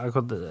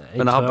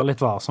trør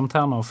litt varsomt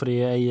her nå, fordi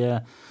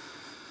jeg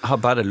har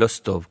bare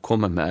lyst til å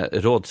komme med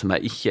råd som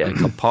jeg ikke er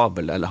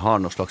kapabel eller har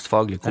noen slags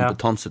faglig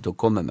kompetanse til å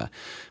komme med.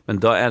 Men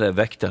da er det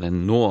viktigere enn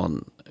noen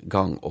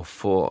gang å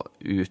få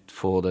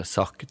det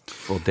sagt,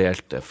 få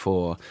delt det,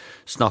 få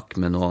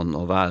snakke med noen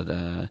og være,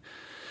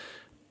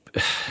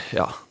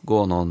 gå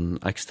noen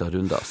ekstra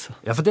runder. Altså.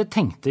 Ja, for det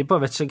tenkte jeg på,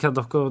 jeg vet ikke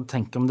hva dere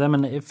tenker om det,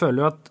 men jeg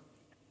føler jo at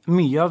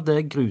mye av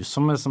det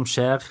grusomme som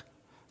skjer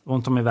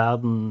rundt om i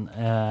verden,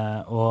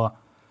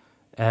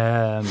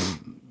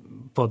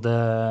 både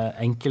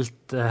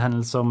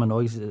enkelthendelser, men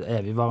også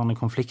evigvarende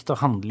konflikter,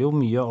 handler jo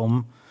mye om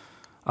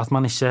at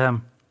man ikke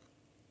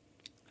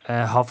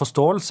har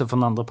forståelse for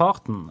den andre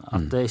parten.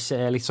 At det ikke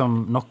er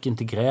liksom nok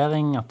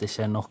integrering, at det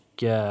ikke er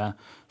nok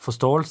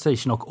forståelse,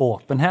 ikke nok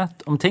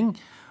åpenhet om ting.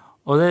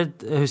 Og det,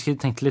 jeg husker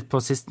jeg tenkte litt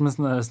på sist vi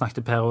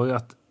snakket Per også,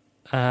 at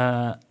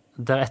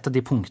det er et av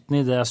de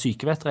punktene i de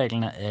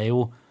sykevettreglene er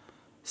jo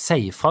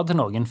si fra til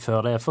noen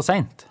før det er for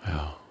sent.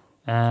 Ja.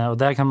 Og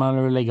der kan man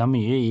jo legge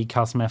mye i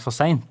hva som er for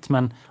sent,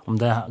 men om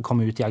det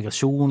kommer ut i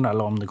aggresjon,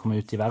 eller om det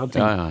kommer ut i verre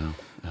ting.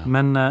 Ja.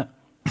 Men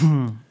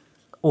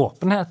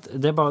åpenhet,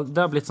 det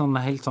har blitt sånn,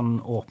 helt sånn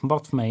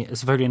åpenbart for meg.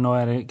 Selvfølgelig nå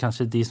er det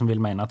kanskje de som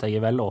vil mene at jeg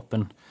er vel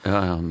åpen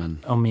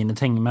om mine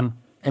ting, men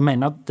jeg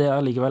mener at det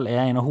allikevel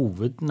er en av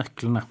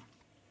hovednøklene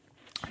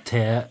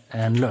til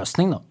en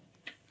løsning da.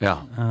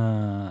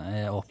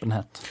 Er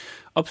åpenhet.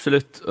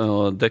 Absolutt,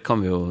 og det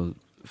kan vi jo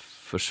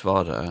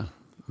forsvare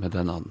med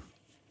denne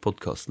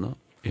podcasten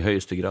i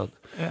høyeste grad.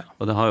 Ja.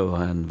 Og det har jo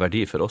en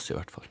verdi for oss i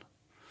hvert fall.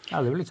 Ja,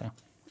 det vil jeg si.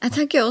 Jeg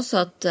tenker også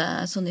at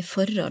sånn i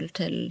forhold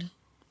til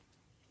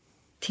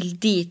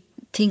de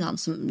tingene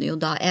som jo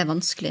da er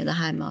vanskelig, det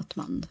her med at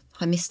man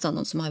har mistet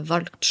noen som har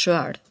valgt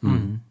selv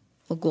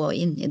å gå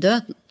inn i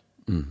døden.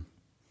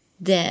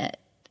 Det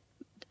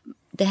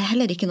er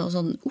heller ikke noe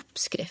sånn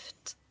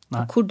oppskrift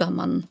på hvordan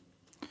man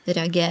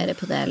reagerer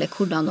på det, eller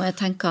hvordan, og jeg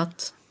tenker at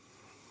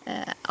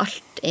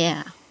alt er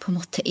på en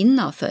måte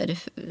innenfor,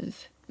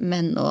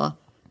 men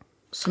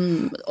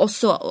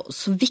også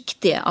så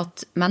viktig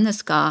at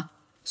mennesker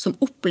som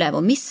opplever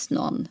å miste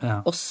noen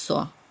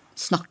også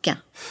snakker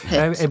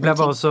høyt. Jeg ble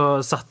bare så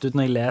satt ut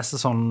når jeg leser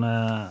sånn,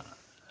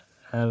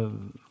 jeg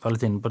var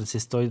litt inne på det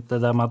siste, det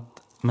der med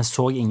at vi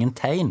så ingen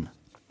tegn,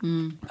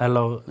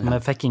 eller vi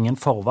fikk ingen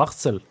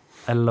forvarsel,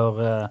 eller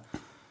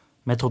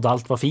vi trodde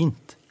alt var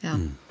fint.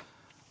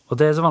 Og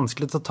det er så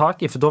vanskelig å ta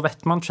tak i, for da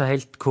vet man ikke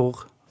helt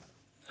hvor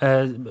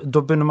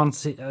da begynner man,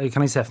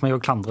 kan jeg se for meg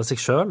å klandre seg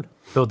selv.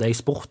 Burde jeg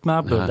spurt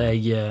mer? Burde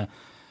jeg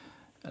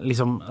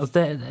liksom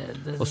altså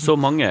og så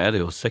mange er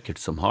det jo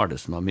sikkert som har det,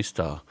 som har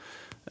mistet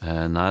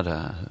nære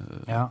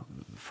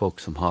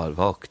folk som har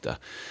valgt det,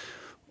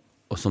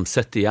 og som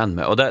sitter igjen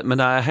med, men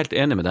jeg er helt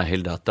enig med deg,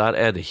 Hilde, at der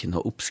er det ikke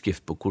noe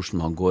oppskrift på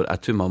hvordan man går. Jeg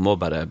tror man må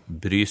bare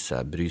bry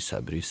seg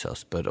og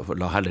spørre, og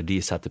la heller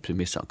de sette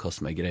premissene hva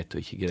som er greit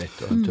og ikke greit,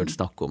 og eventuelt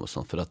snakke om og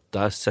sånn, for at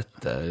der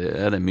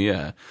er det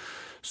mye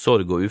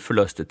sorg og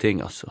uforløste ting,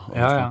 altså. Og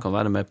man kan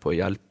være med på å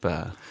hjelpe.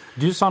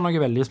 Du sa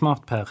noe veldig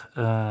smart, Per.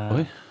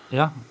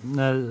 Ja,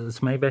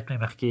 som jeg vet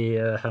meg merke i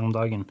her om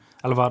dagen.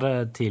 Eller var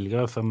det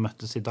tidligere før vi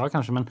møttes i dag,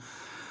 kanskje, men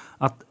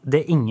at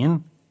det er ingen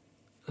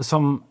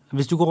som,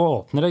 hvis du går og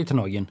åpner deg til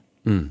noen,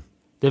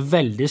 det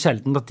veldig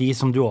sjelden at de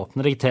som du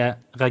åpner deg til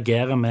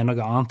reagerer med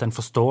noe annet enn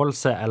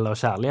forståelse eller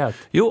kjærlighet.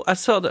 Jo, jeg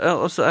sa det,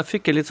 altså, jeg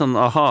fikk litt sånn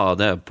aha av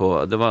det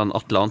det var en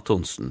Atle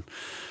Antonsen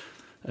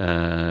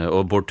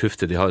og Bård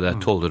Tufte, de har jo det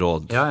 12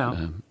 råd.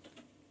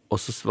 Og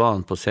så var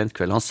han på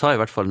senkveld, han sa i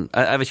hvert fall,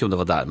 jeg vet ikke om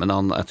det var der, men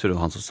jeg tror det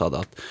var han som sa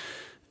det, at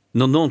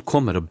når noen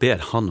kommer og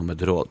ber han om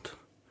et råd,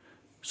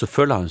 så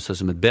føler han seg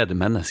som et bedre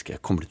menneske.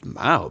 Kommer du til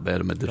meg og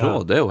ber om et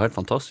råd? Det jo helt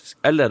fantastisk.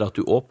 Eller at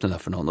du åpner deg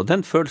for noen. Og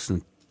den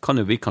følelsen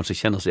kan jo vi kanskje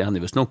kjenne oss igjen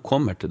i. Hvis noen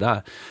kommer til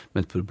deg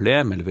med et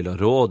problem, eller vil ha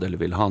råd,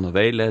 eller vil ha noe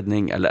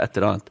veiledning, eller et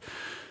eller annet,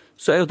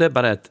 så jo det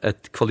bare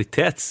et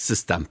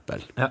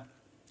kvalitetsstempel.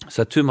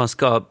 Så jeg tror man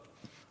skal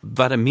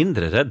være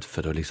mindre redd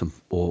for å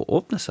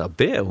åpne seg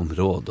og be om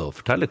råd og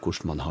fortelle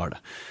hvordan man har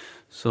det.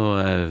 Så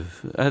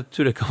jeg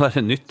tror det kan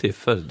være nyttig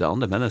for det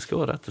andre mennesket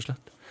også, rett og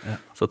slett.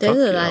 Så takk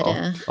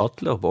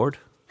Atle og Bård.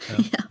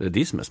 Det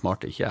de som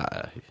smarte, ikke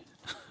jeg.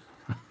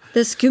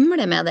 Det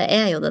skumle med det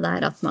jo det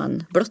der at man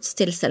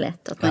blottstiller seg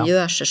litt, at man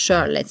gjør seg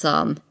selv litt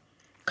sånn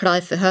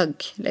klar for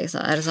høgg,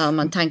 liksom. Eller sånn,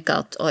 man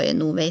tenker at, oi,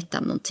 nå vet de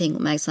noen ting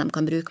om meg som de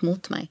kan bruke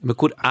mot meg. Men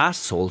hvor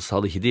assholes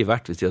hadde ikke de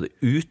vært hvis de hadde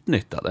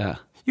utnyttet det?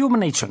 Jo,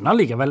 men jeg skjønner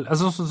likevel.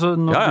 Altså, så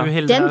når du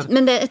Hilde...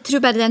 Men jeg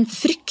tror bare det en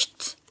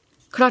frykt.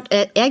 Klart,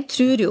 jeg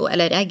tror jo,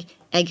 eller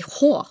jeg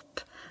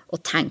håper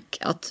og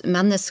tenker at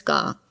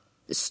mennesker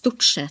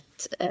stort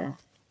sett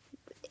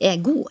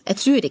god. Jeg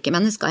tror ikke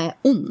mennesker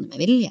ond med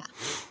vilje.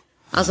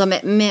 Altså,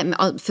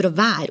 for å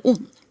være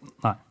ond.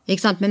 Nei.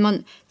 Ikke sant? Men man,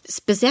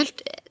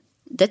 spesielt,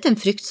 dette en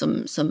frykt som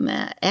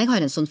jeg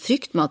har en sånn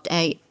frykt med at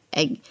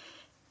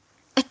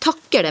jeg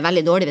takker det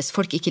veldig dårlig hvis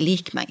folk ikke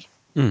liker meg.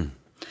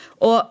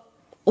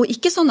 Og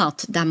ikke sånn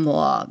at de må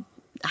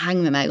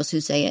henge med meg og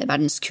synes jeg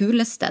verdens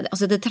kuleste.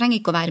 Altså, det trenger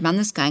ikke å være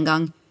mennesker en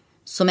gang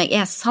som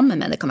jeg sammen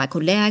med. Det kan være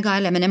kollega,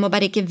 men jeg må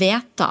bare ikke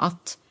vite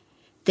at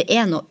det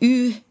noe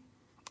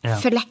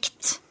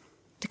uforlekt.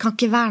 Det kan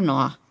ikke være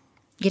noe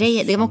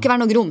greie. Det må ikke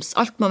være noe grums.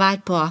 Alt må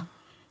være på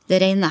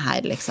det rene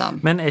her,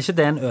 liksom. Men ikke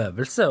det en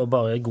øvelse å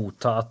bare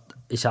godta at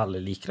ikke alle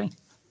liker deg?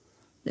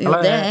 Jo,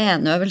 eller, det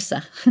en øvelse.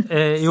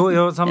 Jo,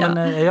 men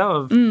jeg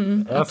har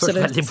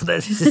følt veldig på det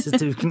de siste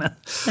ukene.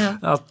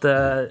 At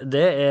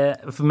det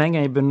for meg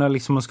jeg begynner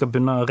liksom å skal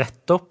begynne å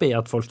rette opp i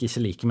at folk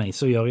ikke liker meg,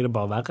 så gjør jeg det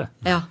bare verre.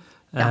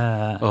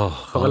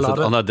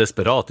 Han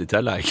desperat i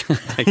tillegg.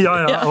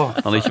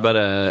 Han ikke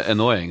bare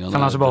annoying.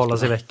 Han ikke bare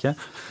holde seg vekke.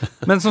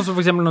 Men sånn som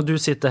for eksempel når du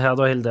sitter her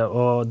da, Hilde,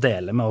 og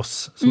deler med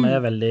oss, som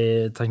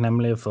veldig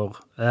takknemlige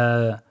for...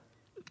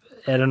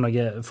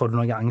 får du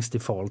noe angst i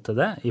forhold til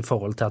det? I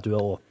forhold til at du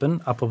åpen?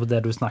 Apropos det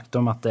du snakket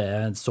om, at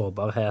det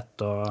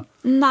sårbarhet og...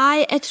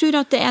 Nei, jeg tror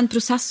at det en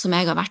prosess som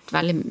jeg har vært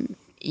veldig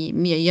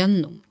mye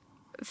gjennom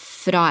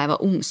fra jeg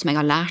var ung, som jeg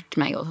har lært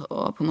meg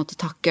å på en måte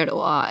takle,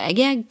 og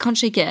jeg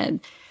kanskje ikke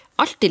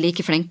alltid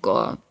like flink å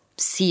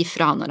si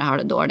fra når jeg har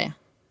det dårlig.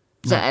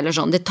 Så, eller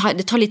sånn, det tar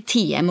litt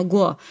tid. Jeg må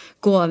gå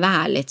og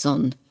være litt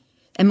sånn...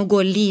 Jeg må gå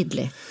og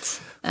lide litt...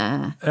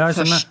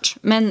 først.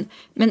 Men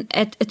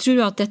jeg tror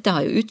at dette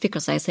har jo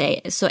utviklet seg,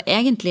 så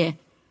egentlig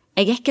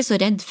jeg ikke så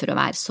redd for å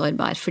være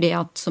sårbar, fordi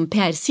at, som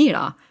Per sier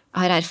da, jeg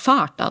har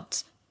erfart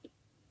at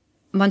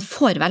man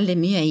får veldig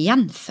mye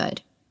igjen for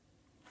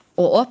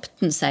å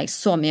åpne seg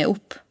så mye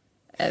opp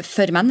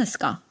for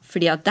mennesker,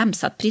 fordi at de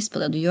setter pris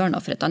på det du gjør nå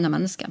for et annet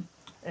menneske.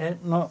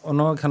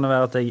 Nå kan det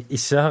være at jeg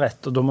ikke har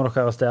rett, og da må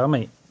dere arrestere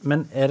meg,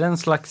 men det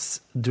en slags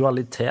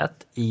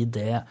dualitet i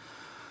det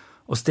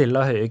å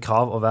stille høye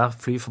krav og være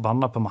fly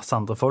forbannet på masse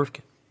andre folk,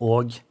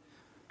 og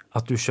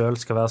at du selv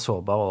skal være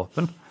sårbar og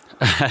åpen?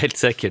 Helt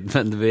sikkert,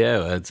 men vi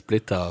jo et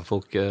splittet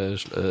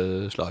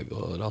folkeslag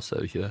og rase,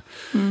 jo ikke det?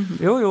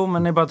 Jo,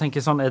 men jeg bare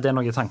tenker sånn, det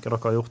noen tanker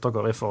dere har gjort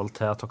dere i forhold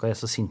til at dere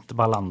så sinte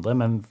på alle andre,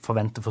 men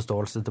forventer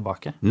forståelse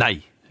tilbake? Nei,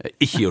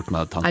 ikke gjort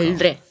meg tanker.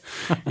 Aldri.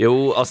 Jo,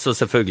 altså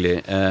selvfølgelig,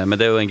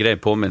 men det jo en grei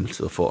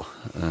påminnelse å få.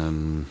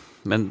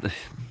 Men,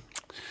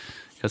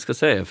 hva skal jeg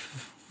si?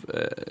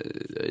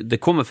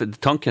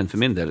 Tanken for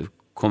min del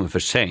kommer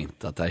for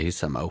sent at jeg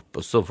hisser meg opp,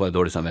 og så får jeg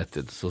dårlig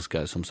samvittighet, så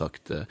skal jeg som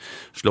sagt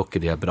slokke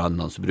de her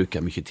brannene, så bruker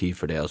jeg mye tid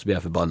for det, og så blir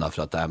jeg forbannet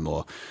for at jeg må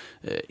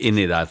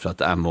inni der, for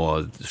at jeg må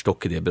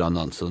slokke de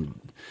brannene.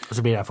 Og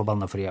så blir jeg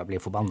forbannet fordi jeg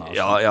blir forbannet.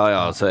 Altså.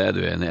 Ja, så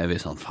du en evig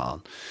sånn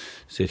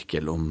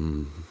sirkel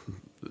om...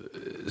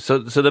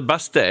 Så det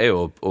beste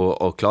jo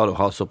å klare å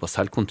ha såpass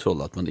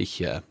selvkontroll at man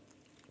ikke...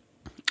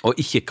 Og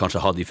ikke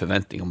kanskje ha de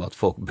forventningene om at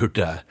folk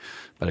burde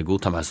bare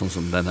godta meg sånn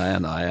som denne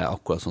ene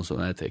akkurat sånn som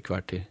jeg til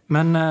hver tid.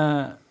 Men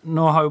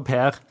nå har jo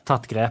Per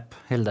tatt grep,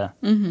 Hilde.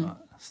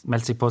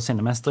 Meldt seg på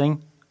sinnemestring,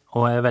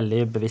 og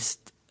veldig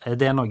bevisst.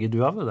 Det noe du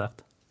har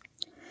vurdert?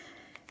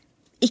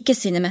 Ikke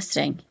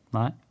sinnemestring.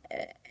 Nei.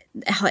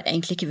 Jeg har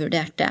egentlig ikke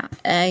vurdert det.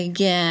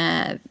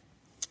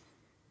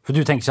 For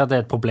du tenker ikke at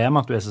det et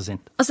problem at du så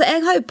sint? Altså,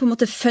 jeg har jo på en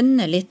måte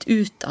funnet litt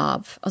ut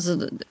av... Altså,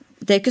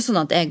 det jo ikke sånn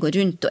at jeg går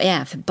rundt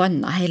og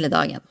forbannet hele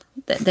dagen.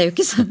 Det jo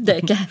ikke sånn, det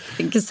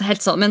ikke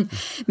helt sånn.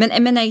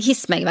 Men jeg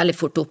hisser meg veldig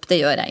fort opp,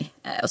 det gjør jeg.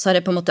 Og så har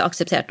jeg på en måte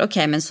akseptert, ok,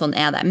 men sånn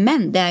det.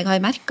 Men det jeg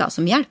har merket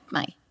som hjelper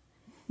meg,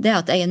 det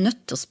at jeg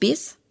nødt til å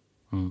spise.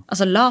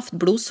 Altså lavt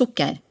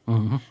blodsukker.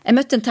 Jeg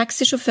møtte en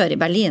taxisjåfør i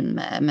Berlin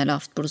med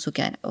lavt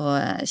blodsukker, og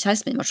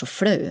kjæresten min var så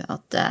flau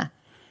at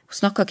hun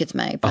snakket ikke til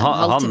meg på en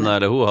halvtime. Han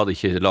eller hun hadde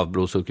ikke lavt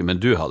blodsukker, men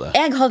du hadde?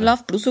 Jeg hadde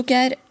lavt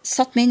blodsukker,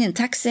 satt meg inn i en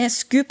taxi,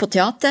 skulle på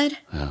teater,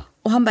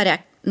 og han bare,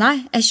 nei,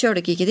 jeg kjører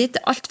deg ikke dit,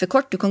 det alt for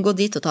kort, du kan gå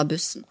dit og ta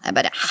bussen. Jeg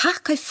bare, hæ,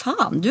 hva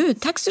faen? Du,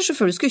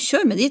 taxisjåfør, du skulle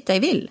kjøre meg dit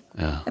jeg vil.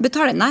 Jeg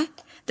betaler, nei.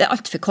 Det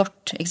alt for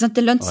kort, ikke sant?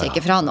 Det lønner seg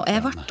ikke fra noe.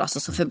 Jeg ble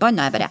altså så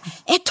forbannet, jeg bare,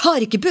 jeg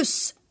tar ikke buss!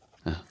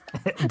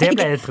 Det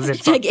ble et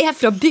prinsipp. Jeg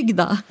fra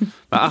bygda.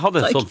 Men jeg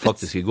hadde en sånn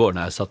faktisk i går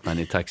når jeg satt meg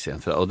inn i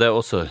taxien, og det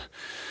også,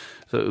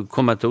 så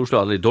kom jeg til Oslo,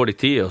 hadde litt dårlig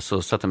tid, og så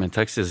satt jeg meg i en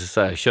taxi, så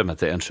sa jeg, kjør meg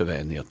til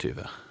Ensjøveien 29.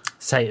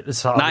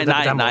 Nei,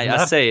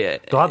 jeg sier,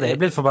 da hadde jeg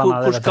blitt forbannet.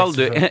 Hvor skal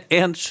du?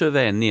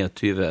 Ensjøveien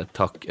 29,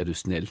 takk, er du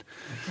snill.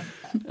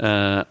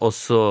 Og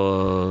så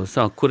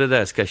sa han, hvor er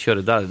det, skal jeg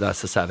kjøre der?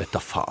 Så sa jeg, vet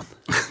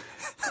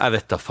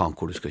da faen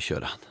hvor du skal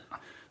kjøre.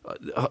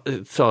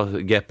 Sa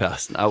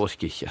GPS-en, jeg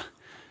orker ikke.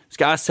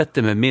 Skal jeg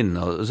sette med min?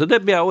 Så det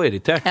blir jeg også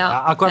irritert.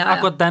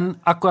 Akkurat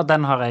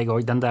den har jeg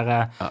også, den der...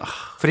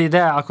 Fordi det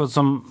er akkurat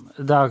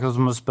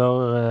som å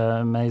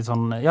spørre meg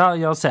sånn, ja,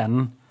 gjør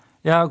scenen.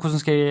 Ja, hvordan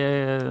skal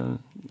jeg...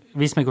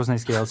 Vis meg hvordan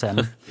jeg skal gjøre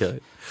scenen.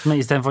 Men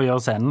i stedet for å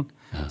gjøre scenen,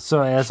 så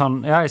er jeg sånn,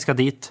 ja, jeg skal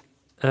dit.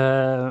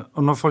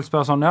 Og når folk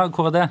spør sånn, ja,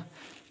 hvor er det?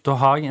 Da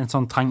har jeg en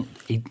sånn trang...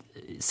 Jeg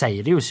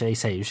sier det jo ikke,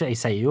 jeg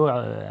sier jo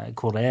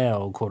hvor det er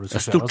og hvor du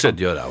skal kjøre. Stort sett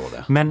gjør jeg også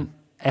det. Men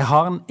jeg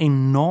har en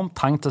enorm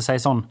trang til å si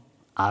sånn,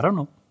 I don't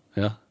know.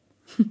 Ja.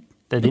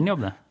 Det er din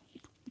jobb, det.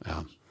 Ja.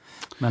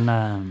 Men,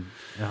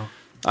 ja.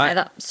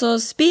 Neida, så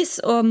spis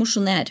og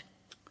motioner.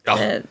 Ja.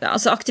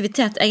 Altså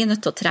aktivitet, jeg er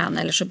nødt til å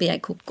trene, ellers så blir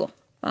jeg koko.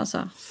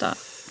 Altså, da.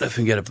 Det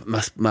fungerer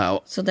mest på meg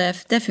også. Så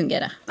det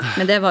fungerer.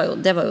 Men det var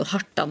jo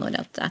hardt da,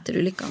 etter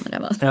ulykken, når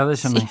jeg var ja, det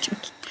skjønner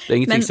jeg. Det er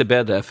ingenting som er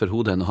bedre for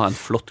hodet enn å ha en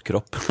flott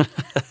kropp.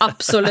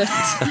 Absolutt.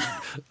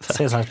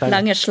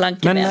 Lange,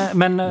 slanke ben.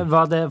 Men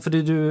var det,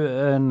 fordi du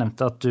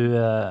nevnte at du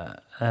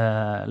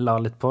la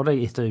litt på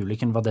deg etter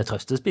ulykken, var det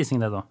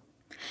trøstespising det da?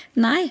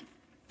 Nei,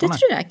 det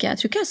tror jeg ikke. Jeg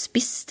tror ikke jeg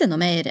spiste noe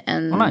mer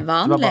enn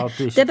vanlig.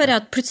 Det er bare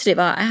at plutselig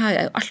jeg har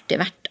jo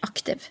alltid vært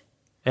aktiv.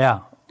 Ja,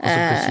 og så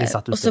plutselig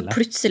satt du stille. Og så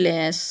plutselig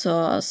så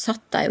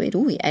satt jeg jo i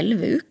ro i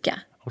 11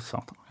 uker.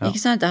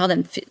 Ikke sant?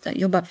 Jeg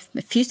jobbet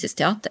med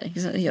fysisk teater,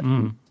 ikke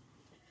sant?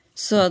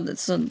 Så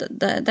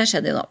der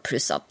skjedde jo noe,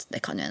 pluss at det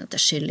kan jo hende at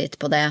jeg skylder litt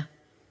på det.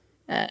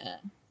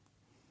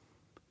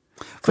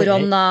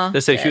 Korona.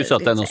 Det ser ikke ut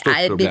som at det er noe stort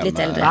problem.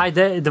 Nei,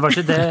 det var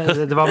ikke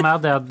det. Det var mer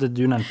det at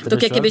du nevnte det selv.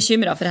 Dere er ikke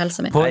bekymret for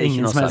helsa mi? På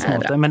ingen som helst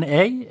måte. Men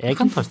jeg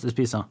kan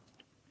trøstespise.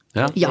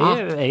 Ja.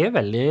 Jeg er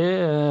veldig,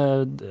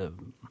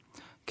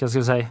 hva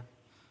skal jeg si,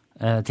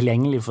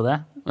 tilgjengelig for det.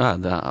 Ja,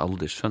 det har jeg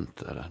aldri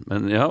skjønt.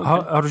 Men, ja,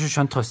 okay. Har du ikke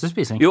skjønt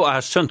trøstespising? Jo, jeg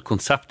har skjønt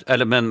konsept,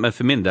 men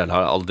for min del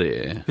har jeg aldri...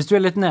 Hvis du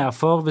er litt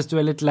nedfor, hvis du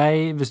er litt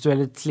lei, hvis du er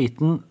litt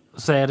sliten,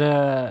 så er det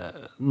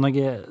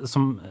noe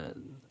som...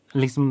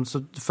 Liksom,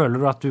 så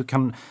føler du at du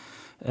kan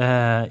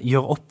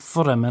gjøre opp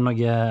for det med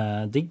noe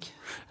digg?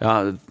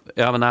 Ja,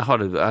 men jeg har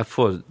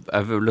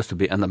lyst til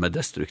å bli enda mer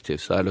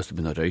destruktiv, så jeg har lyst til å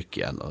begynne å røyke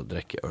igjen og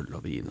drikke øl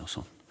og vin og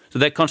sånn. Så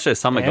det er kanskje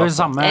samme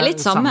gata. Det er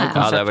litt samme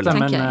konsept,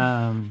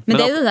 men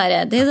det er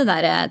jo det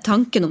der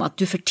tanken om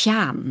at du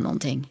fortjener noen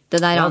ting.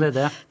 Det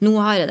der, nå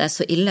har jeg det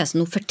så ille,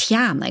 så nå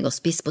fortjener jeg å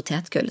spise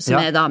potetgull, som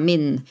er da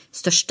min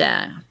største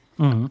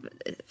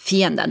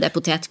fiende, det er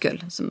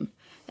potetgull, som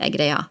er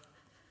greia.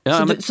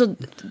 Ja, så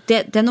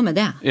det er noe med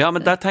det. Ja,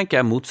 men der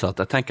tenker jeg motsatt.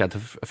 Jeg tenker at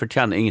jeg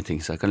fortjener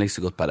ingenting, så jeg kan like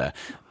så godt bare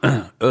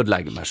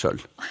ødelegge meg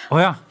selv.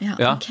 Ja,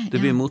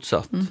 det blir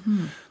motsatt.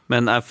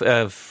 Men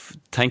jeg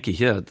tenker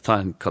ikke å ta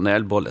en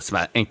kanelbolle, som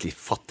jeg egentlig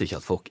fatter ikke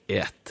at folk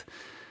et.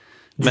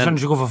 Du skjønner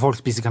ikke hvorfor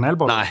folk spiser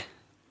kanelbolle?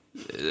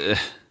 Nei.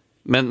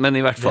 Men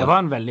i hvert fall. Det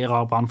var en veldig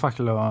rar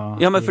brannfakkel.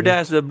 Ja, men for det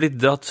er blitt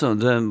dratt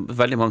sånn, det er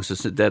veldig mange som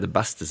synes det er det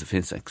beste som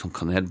finnes, en sånn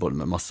kanelbolle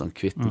med masse sånn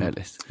kvitt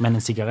melis. Men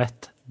en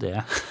sigarett, det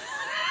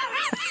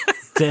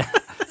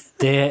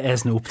er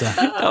snop det.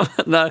 Ja,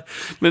 nei,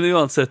 men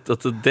uansett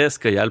at det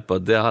skal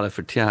hjelpe, det har jeg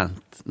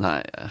fortjent.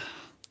 Nei,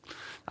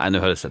 nå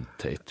høres jeg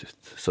teit ut.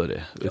 Sorry.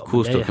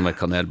 Kos dere med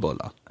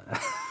kanelboller.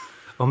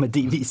 Og med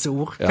de vise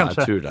ord, kanskje. Ja, jeg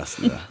tror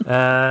nesten det.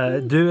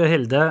 Du,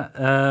 Hilde,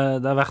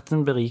 det har vært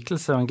en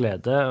berikelse og en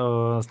glede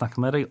å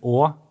snakke med deg,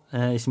 og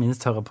ikke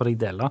minst høre på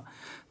deg dele.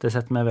 Det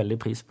setter vi veldig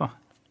pris på.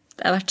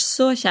 Det har vært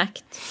så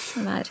kjekt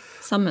å være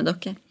sammen med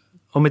dere.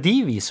 Og med de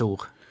vise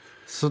ord,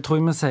 så tror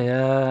jeg vi sier...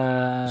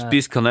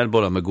 Spis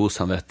kanelboller med god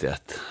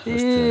samvittighet.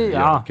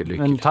 Ja,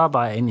 men ta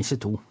bare en, ikke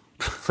 2.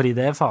 Fordi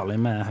det er farlig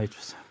med høyt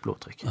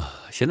blodtrykk.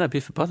 Jeg kjenner jeg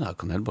blir forbannet av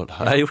kanelboller.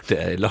 Jeg har gjort det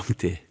i lang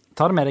tid.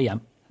 Ta det med deg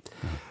hjem.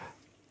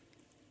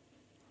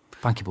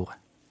 Bank i bordet.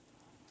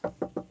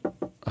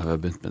 Jeg har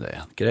begynt med det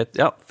igjen. Greit,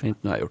 ja, fint,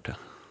 nå har jeg gjort det.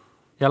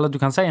 Ja, eller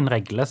du kan si en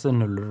regle, så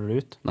nuller du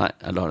det ut. Nei,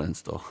 jeg lar den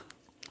stå.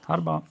 Ha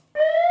det bra.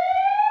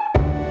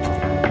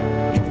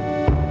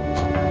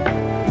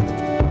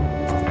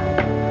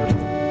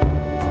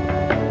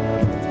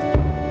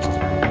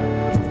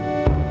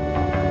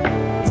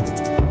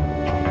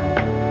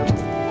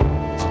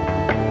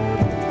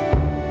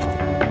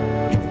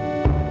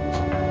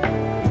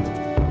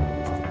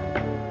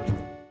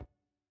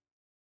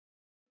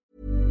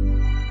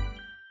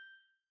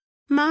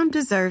 Mom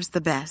deserves the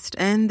best,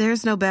 and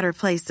there's no better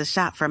place to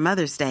shop for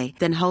Mother's Day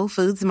than Whole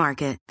Foods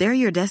Market. They're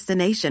your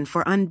destination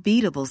for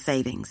unbeatable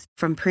savings,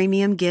 from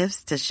premium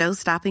gifts to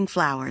show-stopping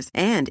flowers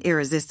and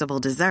irresistible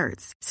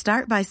desserts.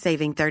 Start by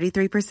saving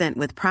 33%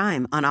 with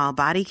Prime on all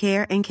body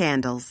care and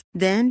candles.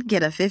 Then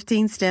get a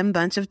 15-stem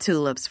bunch of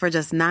tulips for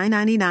just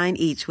 $9.99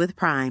 each with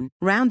Prime.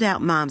 Round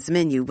out Mom's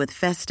menu with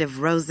festive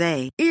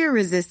rosé,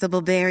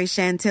 irresistible berry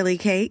chantilly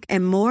cake,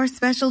 and more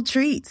special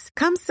treats.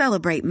 Come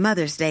celebrate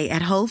Mother's Day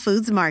at Whole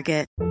Foods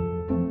Market.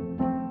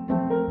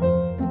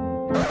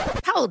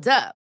 Hold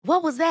up.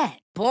 What was that?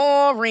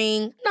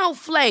 Boring. No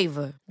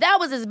flavor. That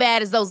was as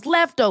bad as those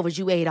leftovers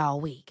you ate all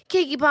week.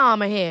 Keke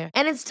Palmer here,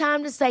 and it's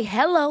time to say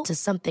hello to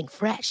something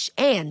fresh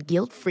and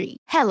guilt-free.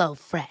 Hello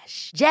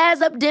Fresh.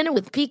 Jazz up dinner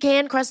with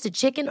pecan-crusted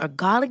chicken or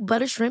garlic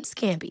butter shrimp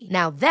scampi.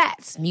 Now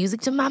that's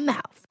music to my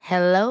mouth.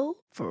 Hello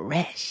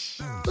Fresh.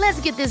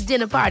 Let's get this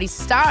dinner party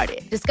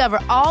started. Discover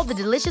all the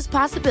delicious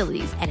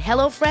possibilities at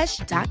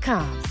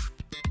HelloFresh.com.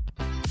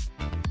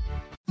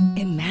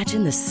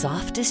 Imagine the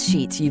softest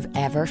sheets you've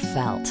ever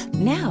felt.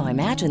 Now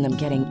imagine them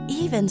getting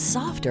even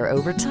softer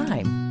over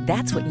time.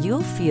 That's what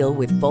you'll feel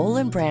with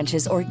Boll &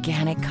 Branch's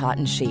organic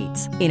cotton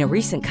sheets. In a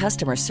recent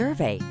customer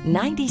survey,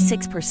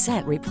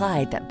 96%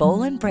 replied that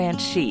Boll & Branch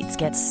sheets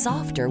get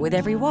softer with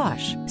every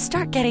wash.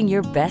 Start getting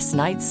your best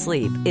night's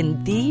sleep in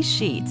these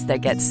sheets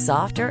that get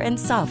softer and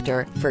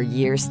softer for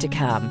years to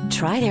come.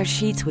 Try their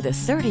sheets with a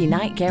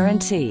 30-night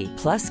guarantee.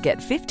 Plus, get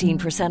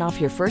 15%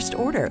 off your first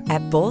order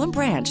at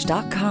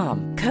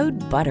bollandbranch.com. Code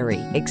BUTTERY.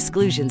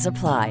 Exclusions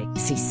apply.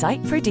 See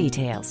site for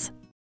details.